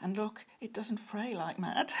it. And look, it doesn't fray like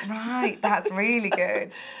mad. Right, that's really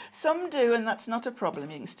good. Some do, and that's not a problem.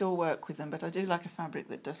 You can still work with them, but I do like a fabric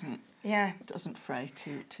that doesn't fray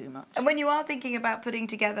too much. And when you are thinking about putting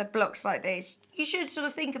together blocks like this, you should sort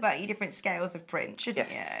of think about your different scales of print, shouldn't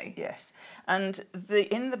you? Yes. And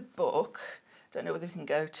in the book, I don't know whether we can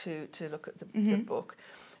go to look at the book.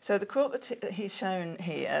 So the quilt that he's shown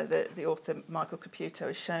here, the author Michael Caputo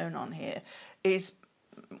has shown on here, is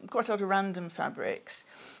quite a lot of random fabrics,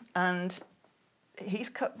 and he's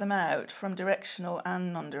cut them out from directional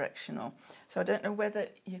and non-directional. So I don't know whether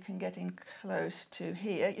you can get in close to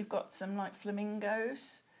here. You've got some like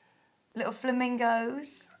flamingos. Little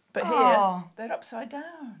flamingos. But here, they're upside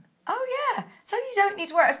down. Oh, yeah. So you don't need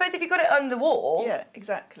to worry. I suppose if you've got it on the wall. Yeah,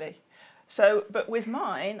 exactly. So, but with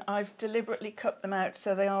mine, I've deliberately cut them out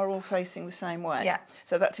so they are all facing the same way. Yeah.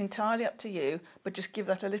 So that's entirely up to you, but just give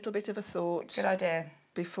that a little bit of a thought. Good idea.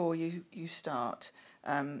 Before you start.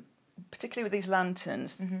 Particularly with these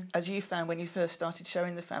lanterns, as you found when you first started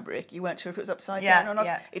showing the fabric, you weren't sure if it was upside down or not.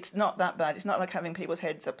 Yeah. It's not that bad. It's not like having people's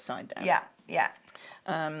heads upside down. Yeah.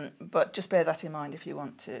 But just bear that in mind if you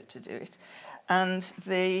want to do it. And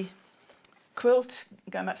the quilt,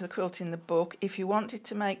 going back to the quilt in the book, if you wanted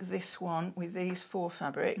to make this one with these 4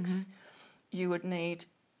 fabrics, you would need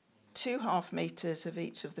 2.5 meters of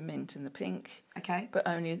each of the mint and the pink. Okay. But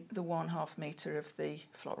only the 1/2 meter of the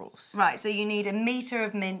florals. Right, so you need 1 meter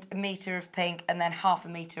of mint, 1 meter of pink, and then 1/2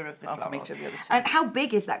 meter of the florals. 1/2 meter of the other 2. And how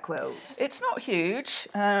big is that quilt? It's not huge.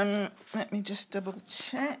 Let me just double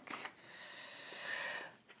check.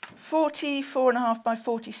 44.5 by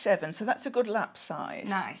 47, so that's a good lap size.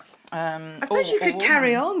 Nice. I suppose you could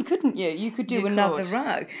carry on, couldn't you? You could do another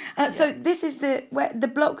row. So this is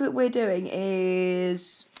the block that we're doing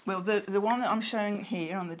is... Well, the one that I'm showing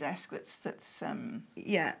here on the desk that's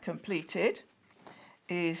completed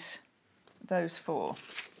is those 4.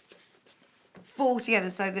 4 together,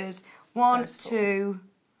 so there's 1, 2,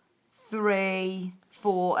 3,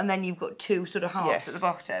 4, and then you've got 2 sort of halves at the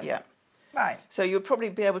bottom. Yeah. Right. So you'll probably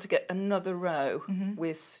be able to get another row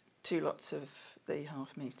with 2 lots of the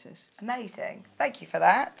 1/2 meters. Amazing. Thank you for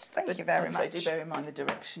that. Thank you very much. So do bear in mind the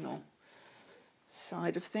directional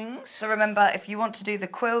side of things. So remember, if you want to do the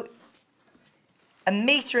quilt, 1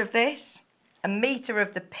 meter of this, 1 meter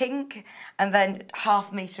of the pink, and then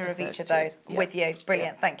 1/2 meter of each of those with you.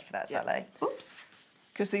 Brilliant. Thank you for that, Sally. Oops.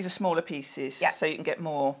 Because these are smaller pieces, so you can get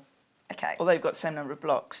more. Okay. Although you've got the same number of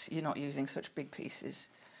blocks, you're not using such big pieces.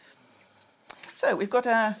 So we've got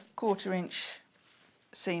our 1/4 inch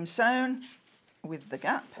seam sewn with the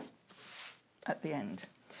gap at the end.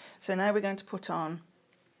 So now we're going to put on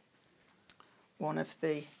one of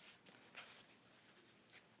the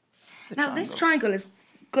now this triangle has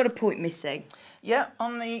got a point missing. Yeah,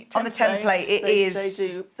 on the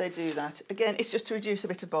template they do that. Again, it's just to reduce a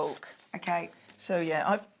bit of bulk. Okay. So yeah,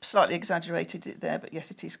 I've slightly exaggerated it there, but yes,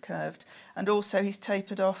 it is curved. And also he's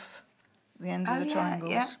tapered off the ends of the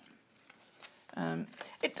triangles. Yeah.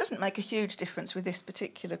 It doesn't make a huge difference with this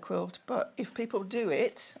particular quilt, but if people do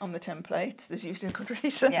it on the template, there's usually a good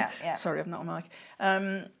reason. Yeah. Sorry, I've not on mic.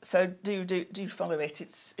 So do follow it.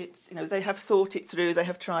 It's you know, they have thought it through, they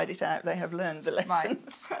have tried it out, they have learned the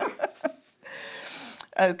lessons. Right.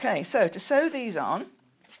 Okay, so to sew these on,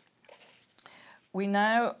 we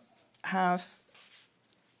now have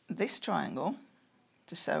this triangle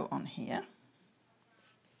to sew on here,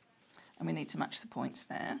 and we need to match the points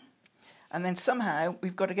there. And then somehow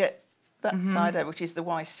we've got to get that side over, which is the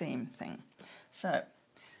Y seam thing. So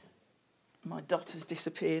my dot has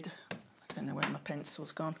disappeared. I don't know where my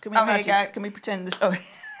pencil's gone. Can we imagine? There you go. Can we pretend this? Oh,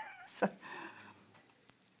 so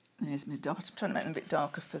there's my dot. I'm trying to make them a bit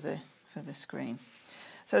darker for the screen.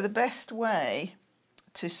 So the best way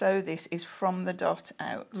to sew this is from the dot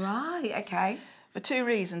out. Right. Okay. For 2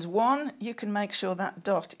 reasons. One, you can make sure that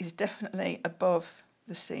dot is definitely above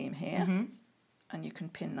the seam here, and you can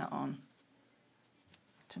pin that on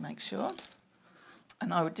to make sure.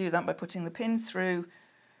 And I would do that by putting the pin through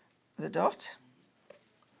the dot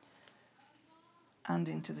and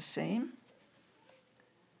into the seam.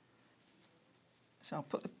 So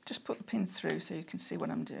I'll just put the pin through so you can see what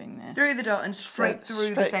I'm doing there. Through the dot and straight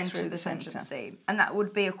through the centre of the seam. And that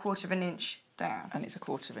would be 1/4 inch down. And it's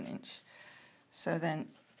 1/4 inch. So then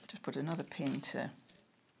just put another pin to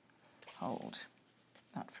hold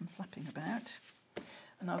that from flapping about.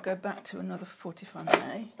 And I'll go back to another foot if I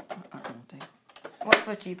may. What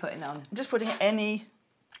foot are you putting on? I'm just putting any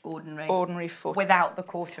ordinary foot. Without the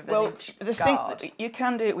 1/4 inch guard. You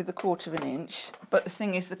can do it with the 1/4 inch, but the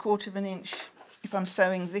thing is the 1/4 inch, if I'm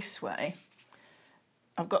sewing this way,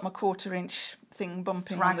 I've got my 1/4 inch thing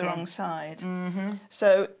bumping on the wrong side.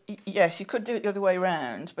 So yes, you could do it the other way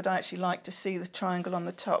round, but I actually like to see the triangle on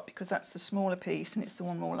the top because that's the smaller piece and it's the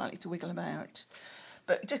one more likely to wiggle about.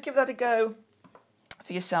 But just give that a go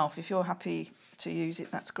for yourself. If you're happy to use it,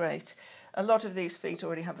 that's great. A lot of these feet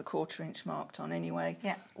already have the 1/4 inch marked on anyway.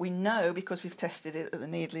 Yeah. We know because we've tested it that the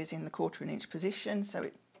needle is in the 1/4 inch position, so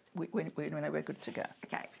we know we're good to go.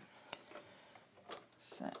 Okay.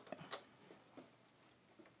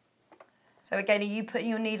 So again, are you putting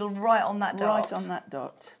your needle right on that dot? Right on that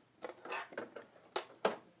dot.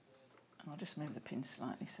 And I'll just move the pin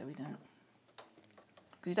slightly so we don't...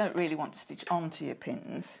 Because you don't really want to stitch onto your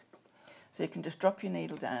pins. So you can just drop your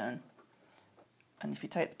needle down, and if you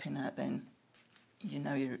take the pin out, then you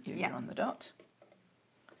know you're on the dot.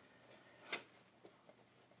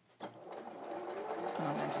 And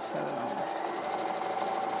I'm going to sew along.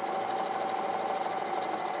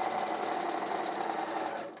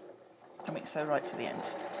 And we can sew right to the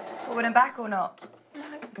end. Forward and back or not?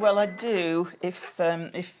 Well, I do if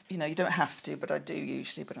you know, you don't have to, but I do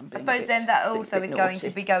usually. But I suppose then that also is going to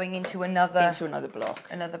be going into another block.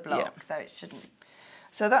 Another block, so it shouldn't.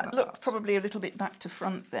 So that looked probably a little bit back to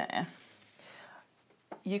front there.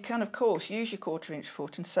 you can, of course, use your 1/4 inch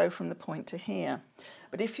foot and sew from the point to here.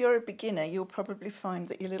 But if you're a beginner, you'll probably find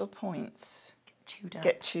that your little points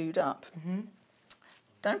get chewed up.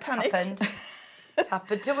 Don't panic. It's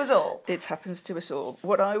happened to us all. It happens to us all.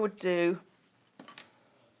 What I would do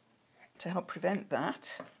to help prevent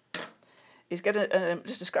that is get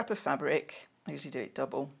just a scrap of fabric. I usually do it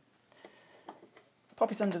double.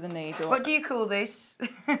 Pop it under the needle. What do you call this?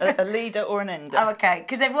 A leader or an ender. Oh, okay,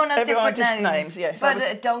 because everyone has different names. Yes. But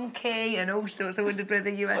a donkey and all sorts. I wondered whether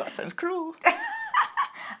you had... Well, that sounds cruel.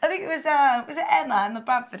 I think it was it Emma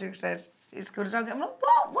Bradford who said it's called a donkey. I'm like,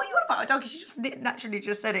 what? What are you on about a donkey? She just naturally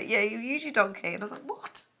just said it. Yeah, you use your donkey. And I was like,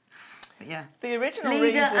 what? But yeah. The original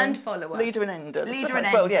leader reason... and follower. Leader and ender. Leader and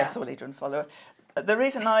ender. Well, yes, or leader and follower. The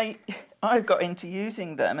reason I've got into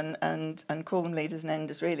using them and call them leaders and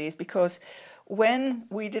enders really is because when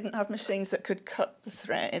we didn't have machines that could cut the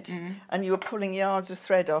thread and you were pulling yards of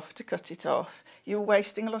thread off to cut it off, you were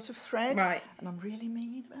wasting a lot of thread. Right. And I'm really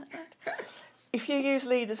mean about that. If you use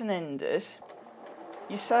leaders and enders,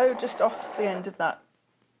 you sew just off the end of that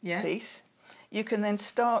piece. You can then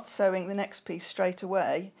start sewing the next piece straight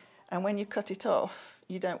away, and when you cut it off,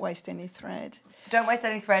 you don't waste any thread. Don't waste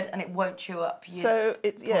any thread, and it won't chew up your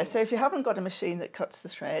So so if you haven't got a machine that cuts the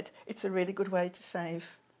thread, it's a really good way to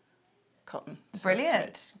save cotton.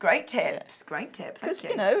 Brilliant. Great tips. Yeah. Great tip. Because,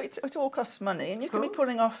 you know, it all costs money, and you can be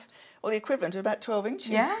pulling off the equivalent of about 12 inches.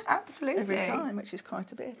 Yeah, absolutely. Every time, which is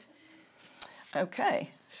quite a bit.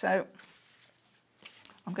 Okay, so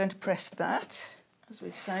I'm going to press that as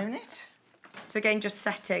we've sewn it. So again, just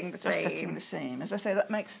setting the seam. Just setting the seam. As I say, that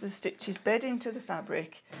makes the stitches bed into the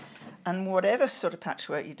fabric, and whatever sort of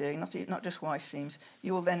patchwork you're doing, not just Y seams,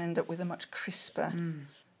 you will then end up with a much crisper,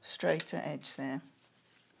 straighter edge there.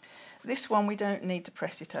 This one, we don't need to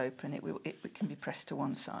press it open. It can be pressed to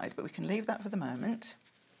one side, but we can leave that for the moment.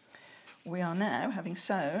 We are now, having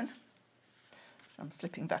sewn, I'm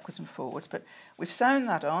flipping backwards and forwards, but we've sewn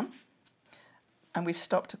that on, and we've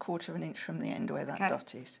stopped 1/4 inch from the end where that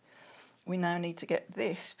dot is. We now need to get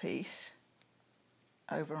this piece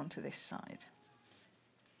over onto this side.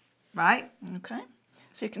 Right. Okay.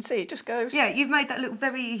 So you can see it just goes... Yeah, you've made that look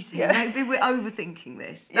very easy. Yeah. Maybe we're overthinking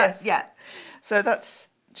this. Yes. Yeah. So that's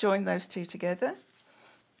join those two together.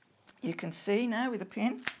 You can see now with a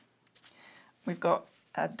pin, we've got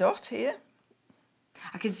a dot here.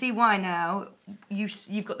 I can see why now.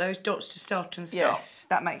 You've got those dots to start and stop. Yes.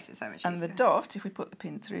 That makes it so much easier. And the dot, if we put the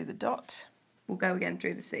pin through the dot... will go again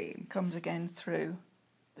through the seam. Comes again through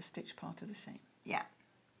the stitch part of the seam. Yeah.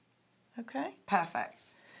 Okay.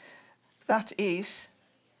 Perfect. That is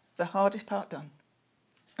the hardest part done.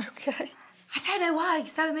 Okay. I don't know why.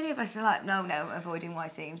 So many of us are like, no, avoiding Y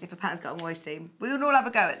seams. If a pattern's got a Y seam, we can all have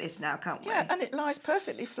a go at this now, can't we? Yeah, and it lies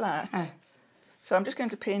perfectly flat. So I'm just going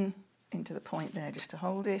to pin into the point there just to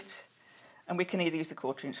hold it. And we can either use the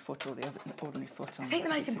 1/4 inch foot or the other ordinary foot on. I think the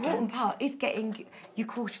most important part is getting your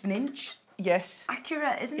 1/4 inch. Yes.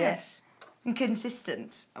 Accurate, isn't it? Yes. And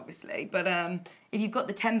consistent, obviously. But if you've got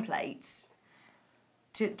the templates,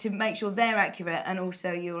 to make sure they're accurate and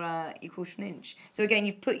also your 1/4 inch. So again,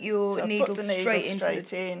 you've put your needle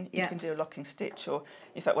straight in. You can do a locking stitch, or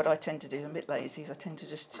in fact, what I tend to do, I'm a bit lazy, is I tend to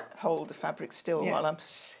just hold the fabric still while I'm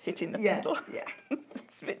hitting the pedal. Yeah.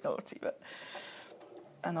 It's a bit naughty, but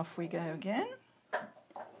and off we go again.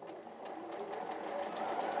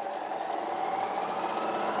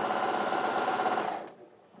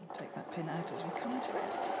 Take that pin out as we come to it.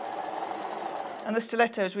 And the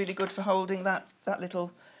stiletto is really good for holding that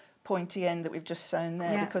little pointy end that we've just sewn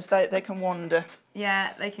there, because they can wander.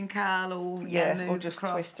 Yeah, they can curl or move or just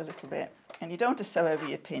across. twist a little bit. And you don't want to sew over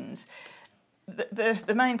your pins.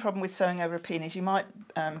 The main problem with sewing over a pin is you might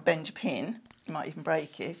bend your pin, you might even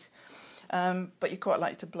break it, but you're quite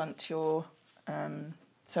likely to blunt your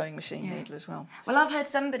sewing machine needle as well. Well, I've heard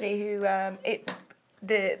somebody who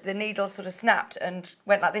the needle sort of snapped and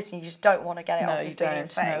went like this, and you just don't want to get it off your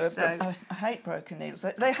face. No, so. I hate broken needles.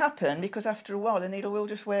 They happen because after a while the needle will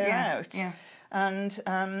just wear out. Yeah. And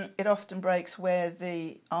it often breaks where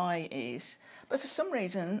the eye is. But for some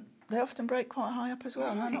reason, they often break quite high up as well.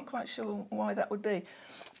 And I'm not quite sure why that would be.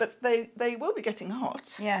 But they will be getting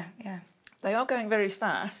hot. Yeah. They are going very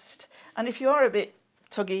fast. And if you are a bit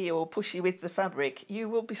tuggy or pushy with the fabric, you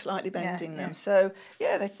will be slightly bending them. So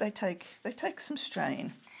yeah, they take some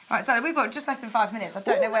strain. Right, so we've got just less than 5 minutes. I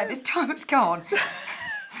don't know where this time has gone.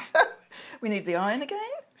 So we need the iron again.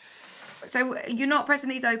 So you're not pressing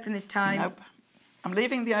these open this time? Nope. I'm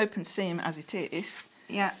leaving the open seam as it is.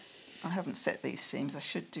 Yeah. I haven't set these seams. I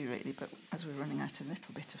should do really, but as we're running out a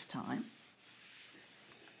little bit of time.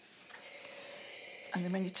 And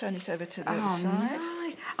then when you turn it over to the other side.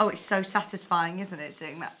 Nice. Oh, it's so satisfying, isn't it,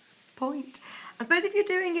 seeing that point? I suppose if you're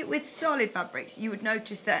doing it with solid fabrics, you would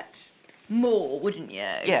notice that more, wouldn't you?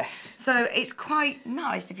 Yes. So it's quite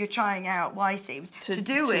nice if you're trying out Y seams to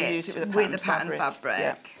do it use it with a pattern fabric.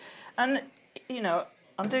 Yeah. And, you know,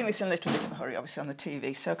 I'm doing this in a little bit of a hurry, obviously, on the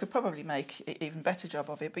TV, so I could probably make an even better job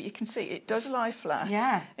of it. But you can see it does lie flat.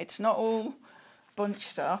 Yeah. It's not all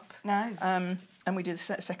bunched up. No. And we do the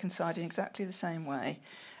second side in exactly the same way.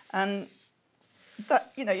 And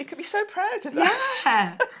that, you know, you could be so proud of that.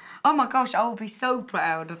 Yeah. Oh my gosh, I will be so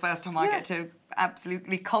proud the first time I get to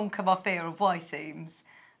absolutely conquer my fear of Y seams.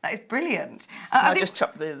 That is brilliant. I'll just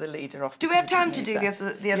chop the leader off. Do we have time to do the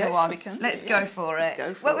other yes, one? We can. Let's go for it.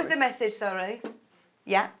 Go for what was the message, sorry?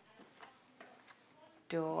 Yeah?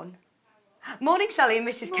 Dawn. Morning, Sally and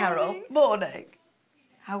Mrs. Carroll. Morning.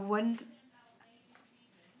 How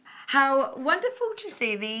wonderful to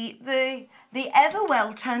see the ever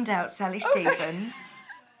well turned out Sally Stevens.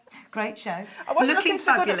 Great show. I wasn't looking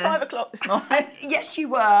so good at 5 o'clock this morning. Yes, you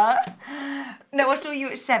were. No, I saw you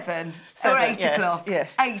at 7 or 8 o'clock.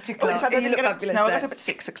 Yes. 8 o'clock. Oh, in fact, I got up at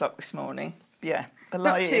 6 then. o'clock this morning. Yeah.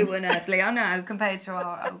 Not too unearthly, I know, compared to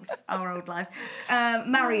our old lives.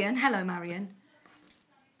 Marion, hello, Marion.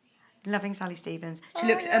 Loving Sally Stevens. She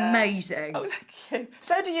looks amazing. Oh, thank you.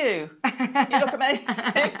 So do you. You look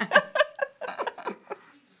amazing.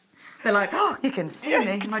 They're like, oh, you can see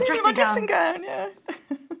me. You can My see dressing my dressing gown, yeah.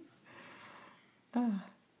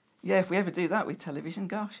 Yeah, if we ever do that with television,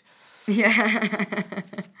 gosh. Yeah.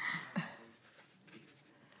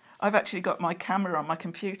 I've actually got my camera on my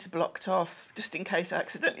computer blocked off, just in case I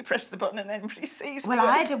accidentally press the button and everybody sees me. Well,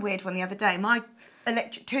 I had a weird one the other day. My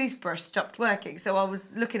electric toothbrush stopped working, so I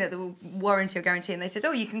was looking at the warranty or guarantee, and they said,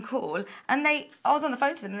 oh, you can call. And I was on the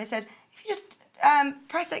phone to them, and they said, if you just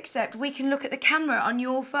press accept, we can look at the camera on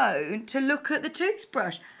your phone to look at the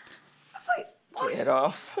toothbrush. I was like, what? Get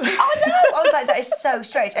off. I know. I was like, that is so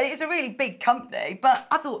strange. And it's a really big company, but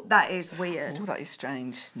I thought that is weird. Oh, that is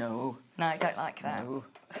strange. No. No, I don't like that. No.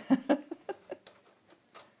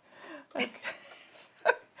 Okay.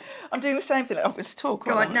 I'm doing the same thing. Oh, let's talk.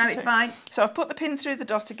 Go on. No, it's fine. So I've put the pin through the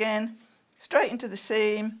dot again, straight into the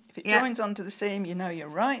seam. If it joins onto the seam, you know you're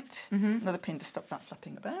right. Another pin to stop that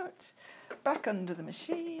flapping about. Back under the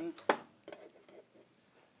machine.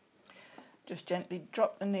 Just gently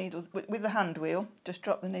drop the needle, with the hand wheel, just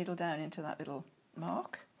drop the needle down into that little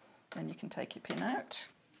mark. Then you can take your pin out.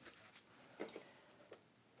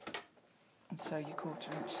 And sew your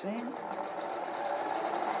 1/4 inch seam.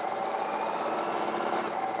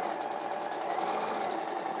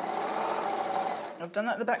 I've done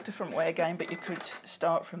that the back to front way again, but you could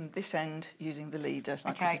start from this end using the leader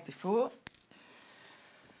like we did before.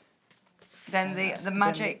 Then so the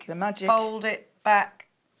magic, magic, fold it back.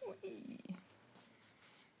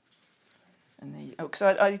 And because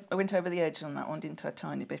I went over the edge on that one, didn't I, a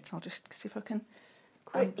tiny bit. I'll just see if I can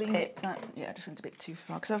quickly nip that. Yeah, I just went a bit too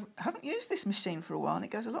far, because I haven't used this machine for a while, and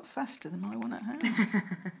it goes a lot faster than my one at home.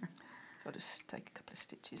 So I'll just take a couple of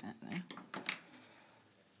stitches out there.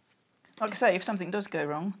 Like I say, if something does go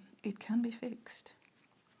wrong, it can be fixed.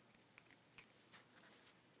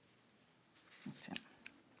 That's it.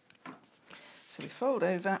 So we fold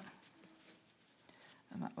over,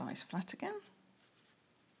 and that lies flat again.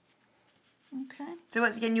 Okay. So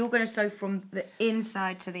once again, you're going to sew from the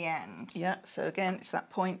inside to the end. Yeah, so again, it's that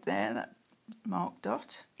point there, that marked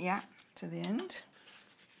dot. Yeah. To the end.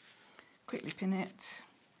 Quickly pin it.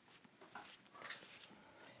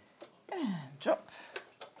 And drop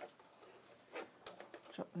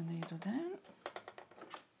the needle down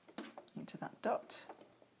into that dot.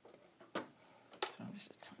 Throw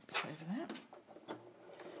just a tiny bit over there.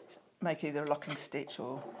 Make either a locking stitch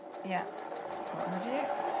or what have you.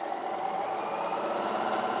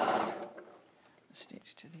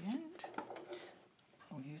 Stitch to the end.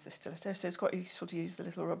 I'll use the stiletto, so it's quite useful to use the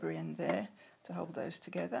little rubbery end there to hold those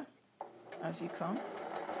together as you come.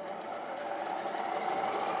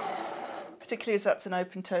 Particularly as that's an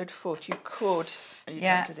open-toed foot, you could, and you don't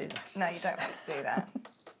have to do that. No, you don't want to do that.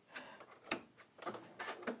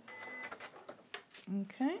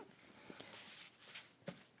 Okay.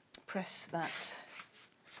 Press that.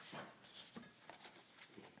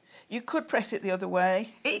 You could press it the other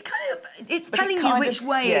way. It's telling you which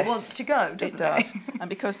way it wants to go, doesn't it? It does. And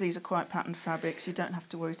because these are quite patterned fabrics, you don't have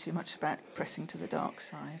to worry too much about pressing to the dark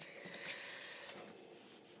side.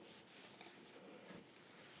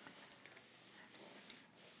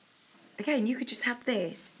 Again, you could just have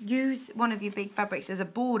this. Use one of your big fabrics as a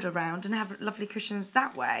border round and have lovely cushions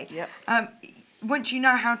that way. Yep. Once you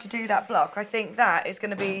know how to do that block, I think that is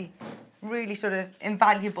going to be really sort of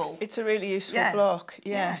invaluable. It's a really useful block,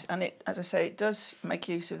 yes. And it, as I say, it does make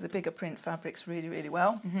use of the bigger print fabrics really, really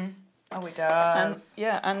well. Oh, it does.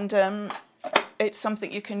 And it's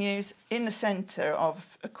something you can use in the centre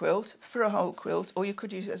of a quilt for a whole quilt, or you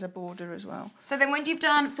could use it as a border as well. So then when you've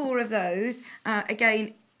done 4 of those,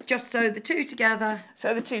 again, just sew the 2 together.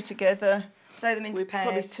 Sew the 2 together. Sew them into pairs.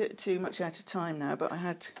 We're probably too much out of time now, but I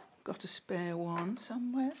had got a spare one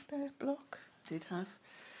somewhere, spare block. Did have.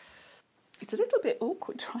 It's a little bit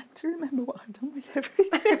awkward trying to remember what I've done with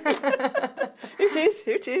everything.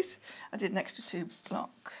 Here it is. I did an extra 2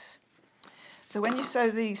 blocks. So when you sew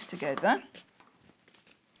these together,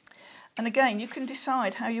 and again, you can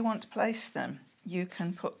decide how you want to place them. You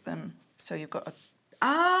can put them so you've got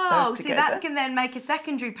so that can then make a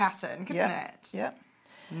secondary pattern, couldn't it? Yeah.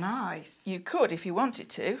 Nice. You could, if you wanted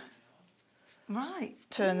to,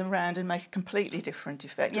 turn them around and make a completely different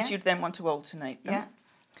effect, which you'd then want to alternate them.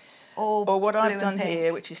 Or what I've done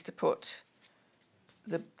here, which is to put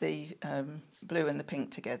the blue and the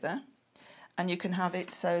pink together. And you can have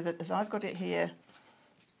it so that, as I've got it here,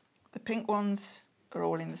 the pink ones are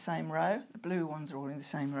all in the same row, the blue ones are all in the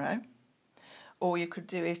same row. Or you could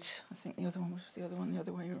do it, I think the other one was the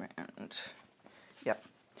other way around. Yep.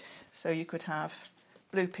 So you could have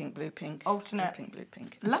blue, pink, alternate. Blue,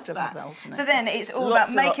 pink. Love still that. Have that alternate. So then it's all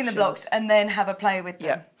about making the blocks and then have a play with them.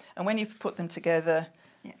 Yeah. And when you put them together,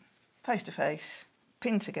 face to face,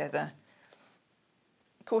 pin together,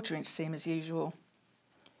 1/4 inch seam as usual.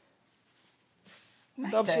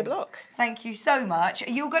 Bob's your block. Thank you so much.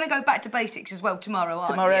 You're going to go back to basics as well tomorrow, aren't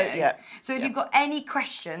you? Tomorrow, yeah. So if you've got any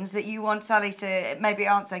questions that you want Sally to maybe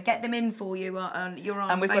answer, get them in for you. You're on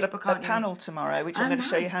Facebook, and we've got a panel tomorrow, which I'm going to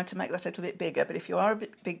show you how to make that a little bit bigger. But if you are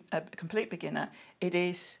a complete beginner, it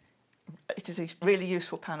is a really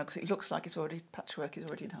useful panel because it looks like patchwork is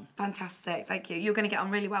already done. Fantastic, thank you. You're going to get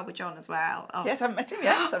on really well with John as well. Oh. Yes, I haven't met him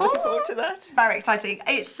yet, so I'm looking forward to that. Very exciting.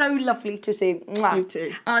 It's so lovely to see. You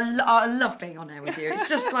too. I love being on air with you. It's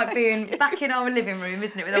just like being back in our living room,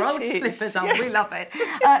 isn't it, with our old slippers on. Yes. We love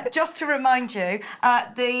it. Just to remind you,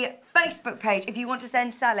 the Facebook page, if you want to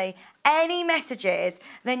send Sally any messages,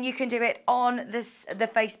 then you can do it on the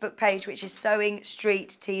Facebook page, which is Sewing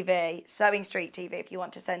Street TV. Sewing Street TV, if you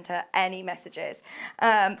want to send her any messages.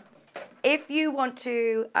 If you want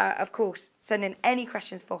to, of course, send in any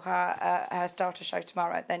questions for her starter show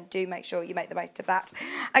tomorrow, then do make sure you make the most of that.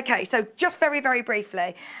 Okay, so just very, very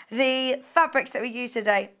briefly, the fabrics that we use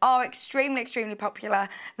today are extremely, extremely popular.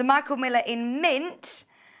 The Michael Miller in mint,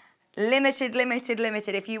 limited.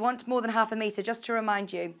 If you want more than 1/2 metre, just to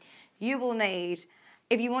remind you, you will need,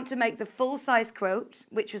 if you want to make the full-size quilt,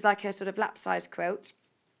 which was like a sort of lap-size quilt,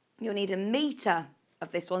 you'll need 1 metre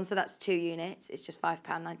of this one, so that's 2 units. It's just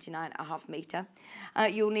 £5.99 a 1/2 metre.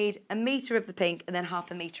 You'll need 1 metre of the pink and then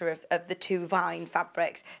 1/2 metre of the 2 vine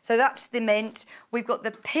fabrics. So that's the mint. We've got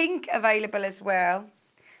the pink available as well.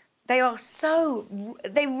 They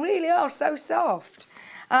really are so soft.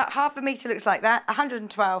 1/2 metre looks like that,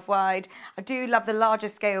 112 wide. I do love the larger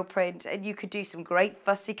scale print, and you could do some great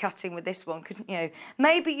fussy cutting with this one, couldn't you?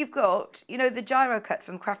 Maybe you've got, you know, the gyro cut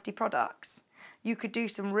from Crafty Products. You could do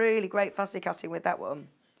some really great fussy cutting with that one.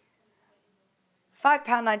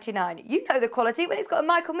 £5.99. You know the quality. When it's got a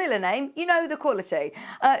Michael Miller name, you know the quality.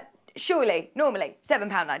 Surely, normally,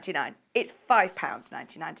 £7.99. It's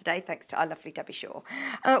 £5.99 today, thanks to our lovely Debbie Shaw.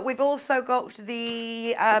 We've also got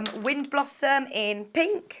the Wind Blossom in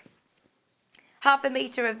pink. 1/2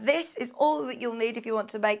 metre of this is all that you'll need if you want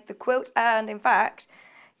to make the quilt. And in fact,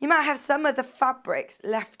 you might have some of the fabrics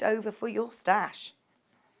left over for your stash.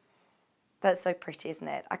 That's so pretty, isn't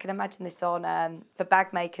it? I can imagine this on for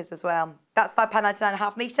bag makers as well. That's £5.99 a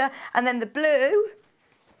 1/2 metre. And then the blue,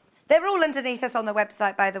 they're all underneath us on the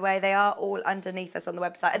website, by the way. They are all underneath us on the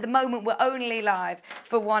website. At the moment, we're only live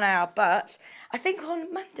for 1 hour, but I think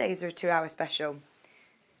on Mondays are a 2-hour special.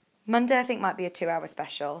 Monday, I think, might be a 2-hour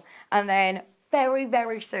special. And then very,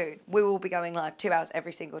 very soon, we will be going live 2 hours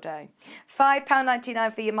every single day.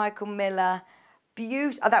 £5.99 for your Michael Miller.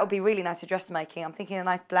 Oh, that would be really nice for dressmaking. I'm thinking a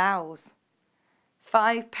nice blouse.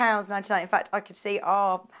 £5.99. In fact, I could see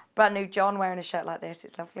our brand new John wearing a shirt like this.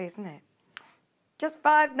 It's lovely, isn't it? Just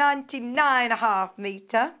 £5.99 a 1/2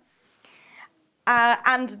 metre.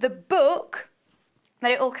 And the book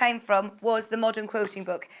that it all came from was the Modern Quilting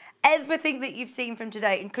book. Everything that you've seen from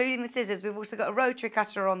today, including the scissors, we've also got a rotary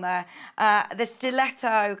cutter on there, the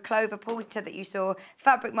stiletto clover pointer that you saw,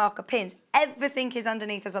 fabric marker pins, everything is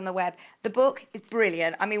underneath us on the web. The book is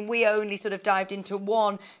brilliant. I mean, we only sort of dived into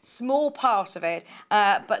one small part of it,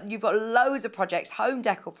 but you've got loads of projects, home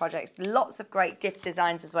decor projects, lots of great gift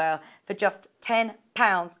designs as well for just £10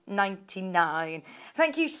 £9.99.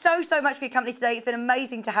 Thank you so much for your company today. It's been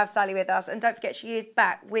amazing to have Sally with us, and don't forget she is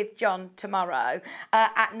back with John tomorrow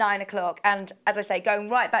at 9 o'clock, and as I say, going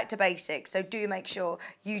right back to basics, so do make sure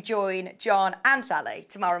you join John and Sally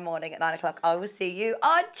tomorrow morning at 9 o'clock. I will see you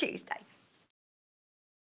on Tuesday.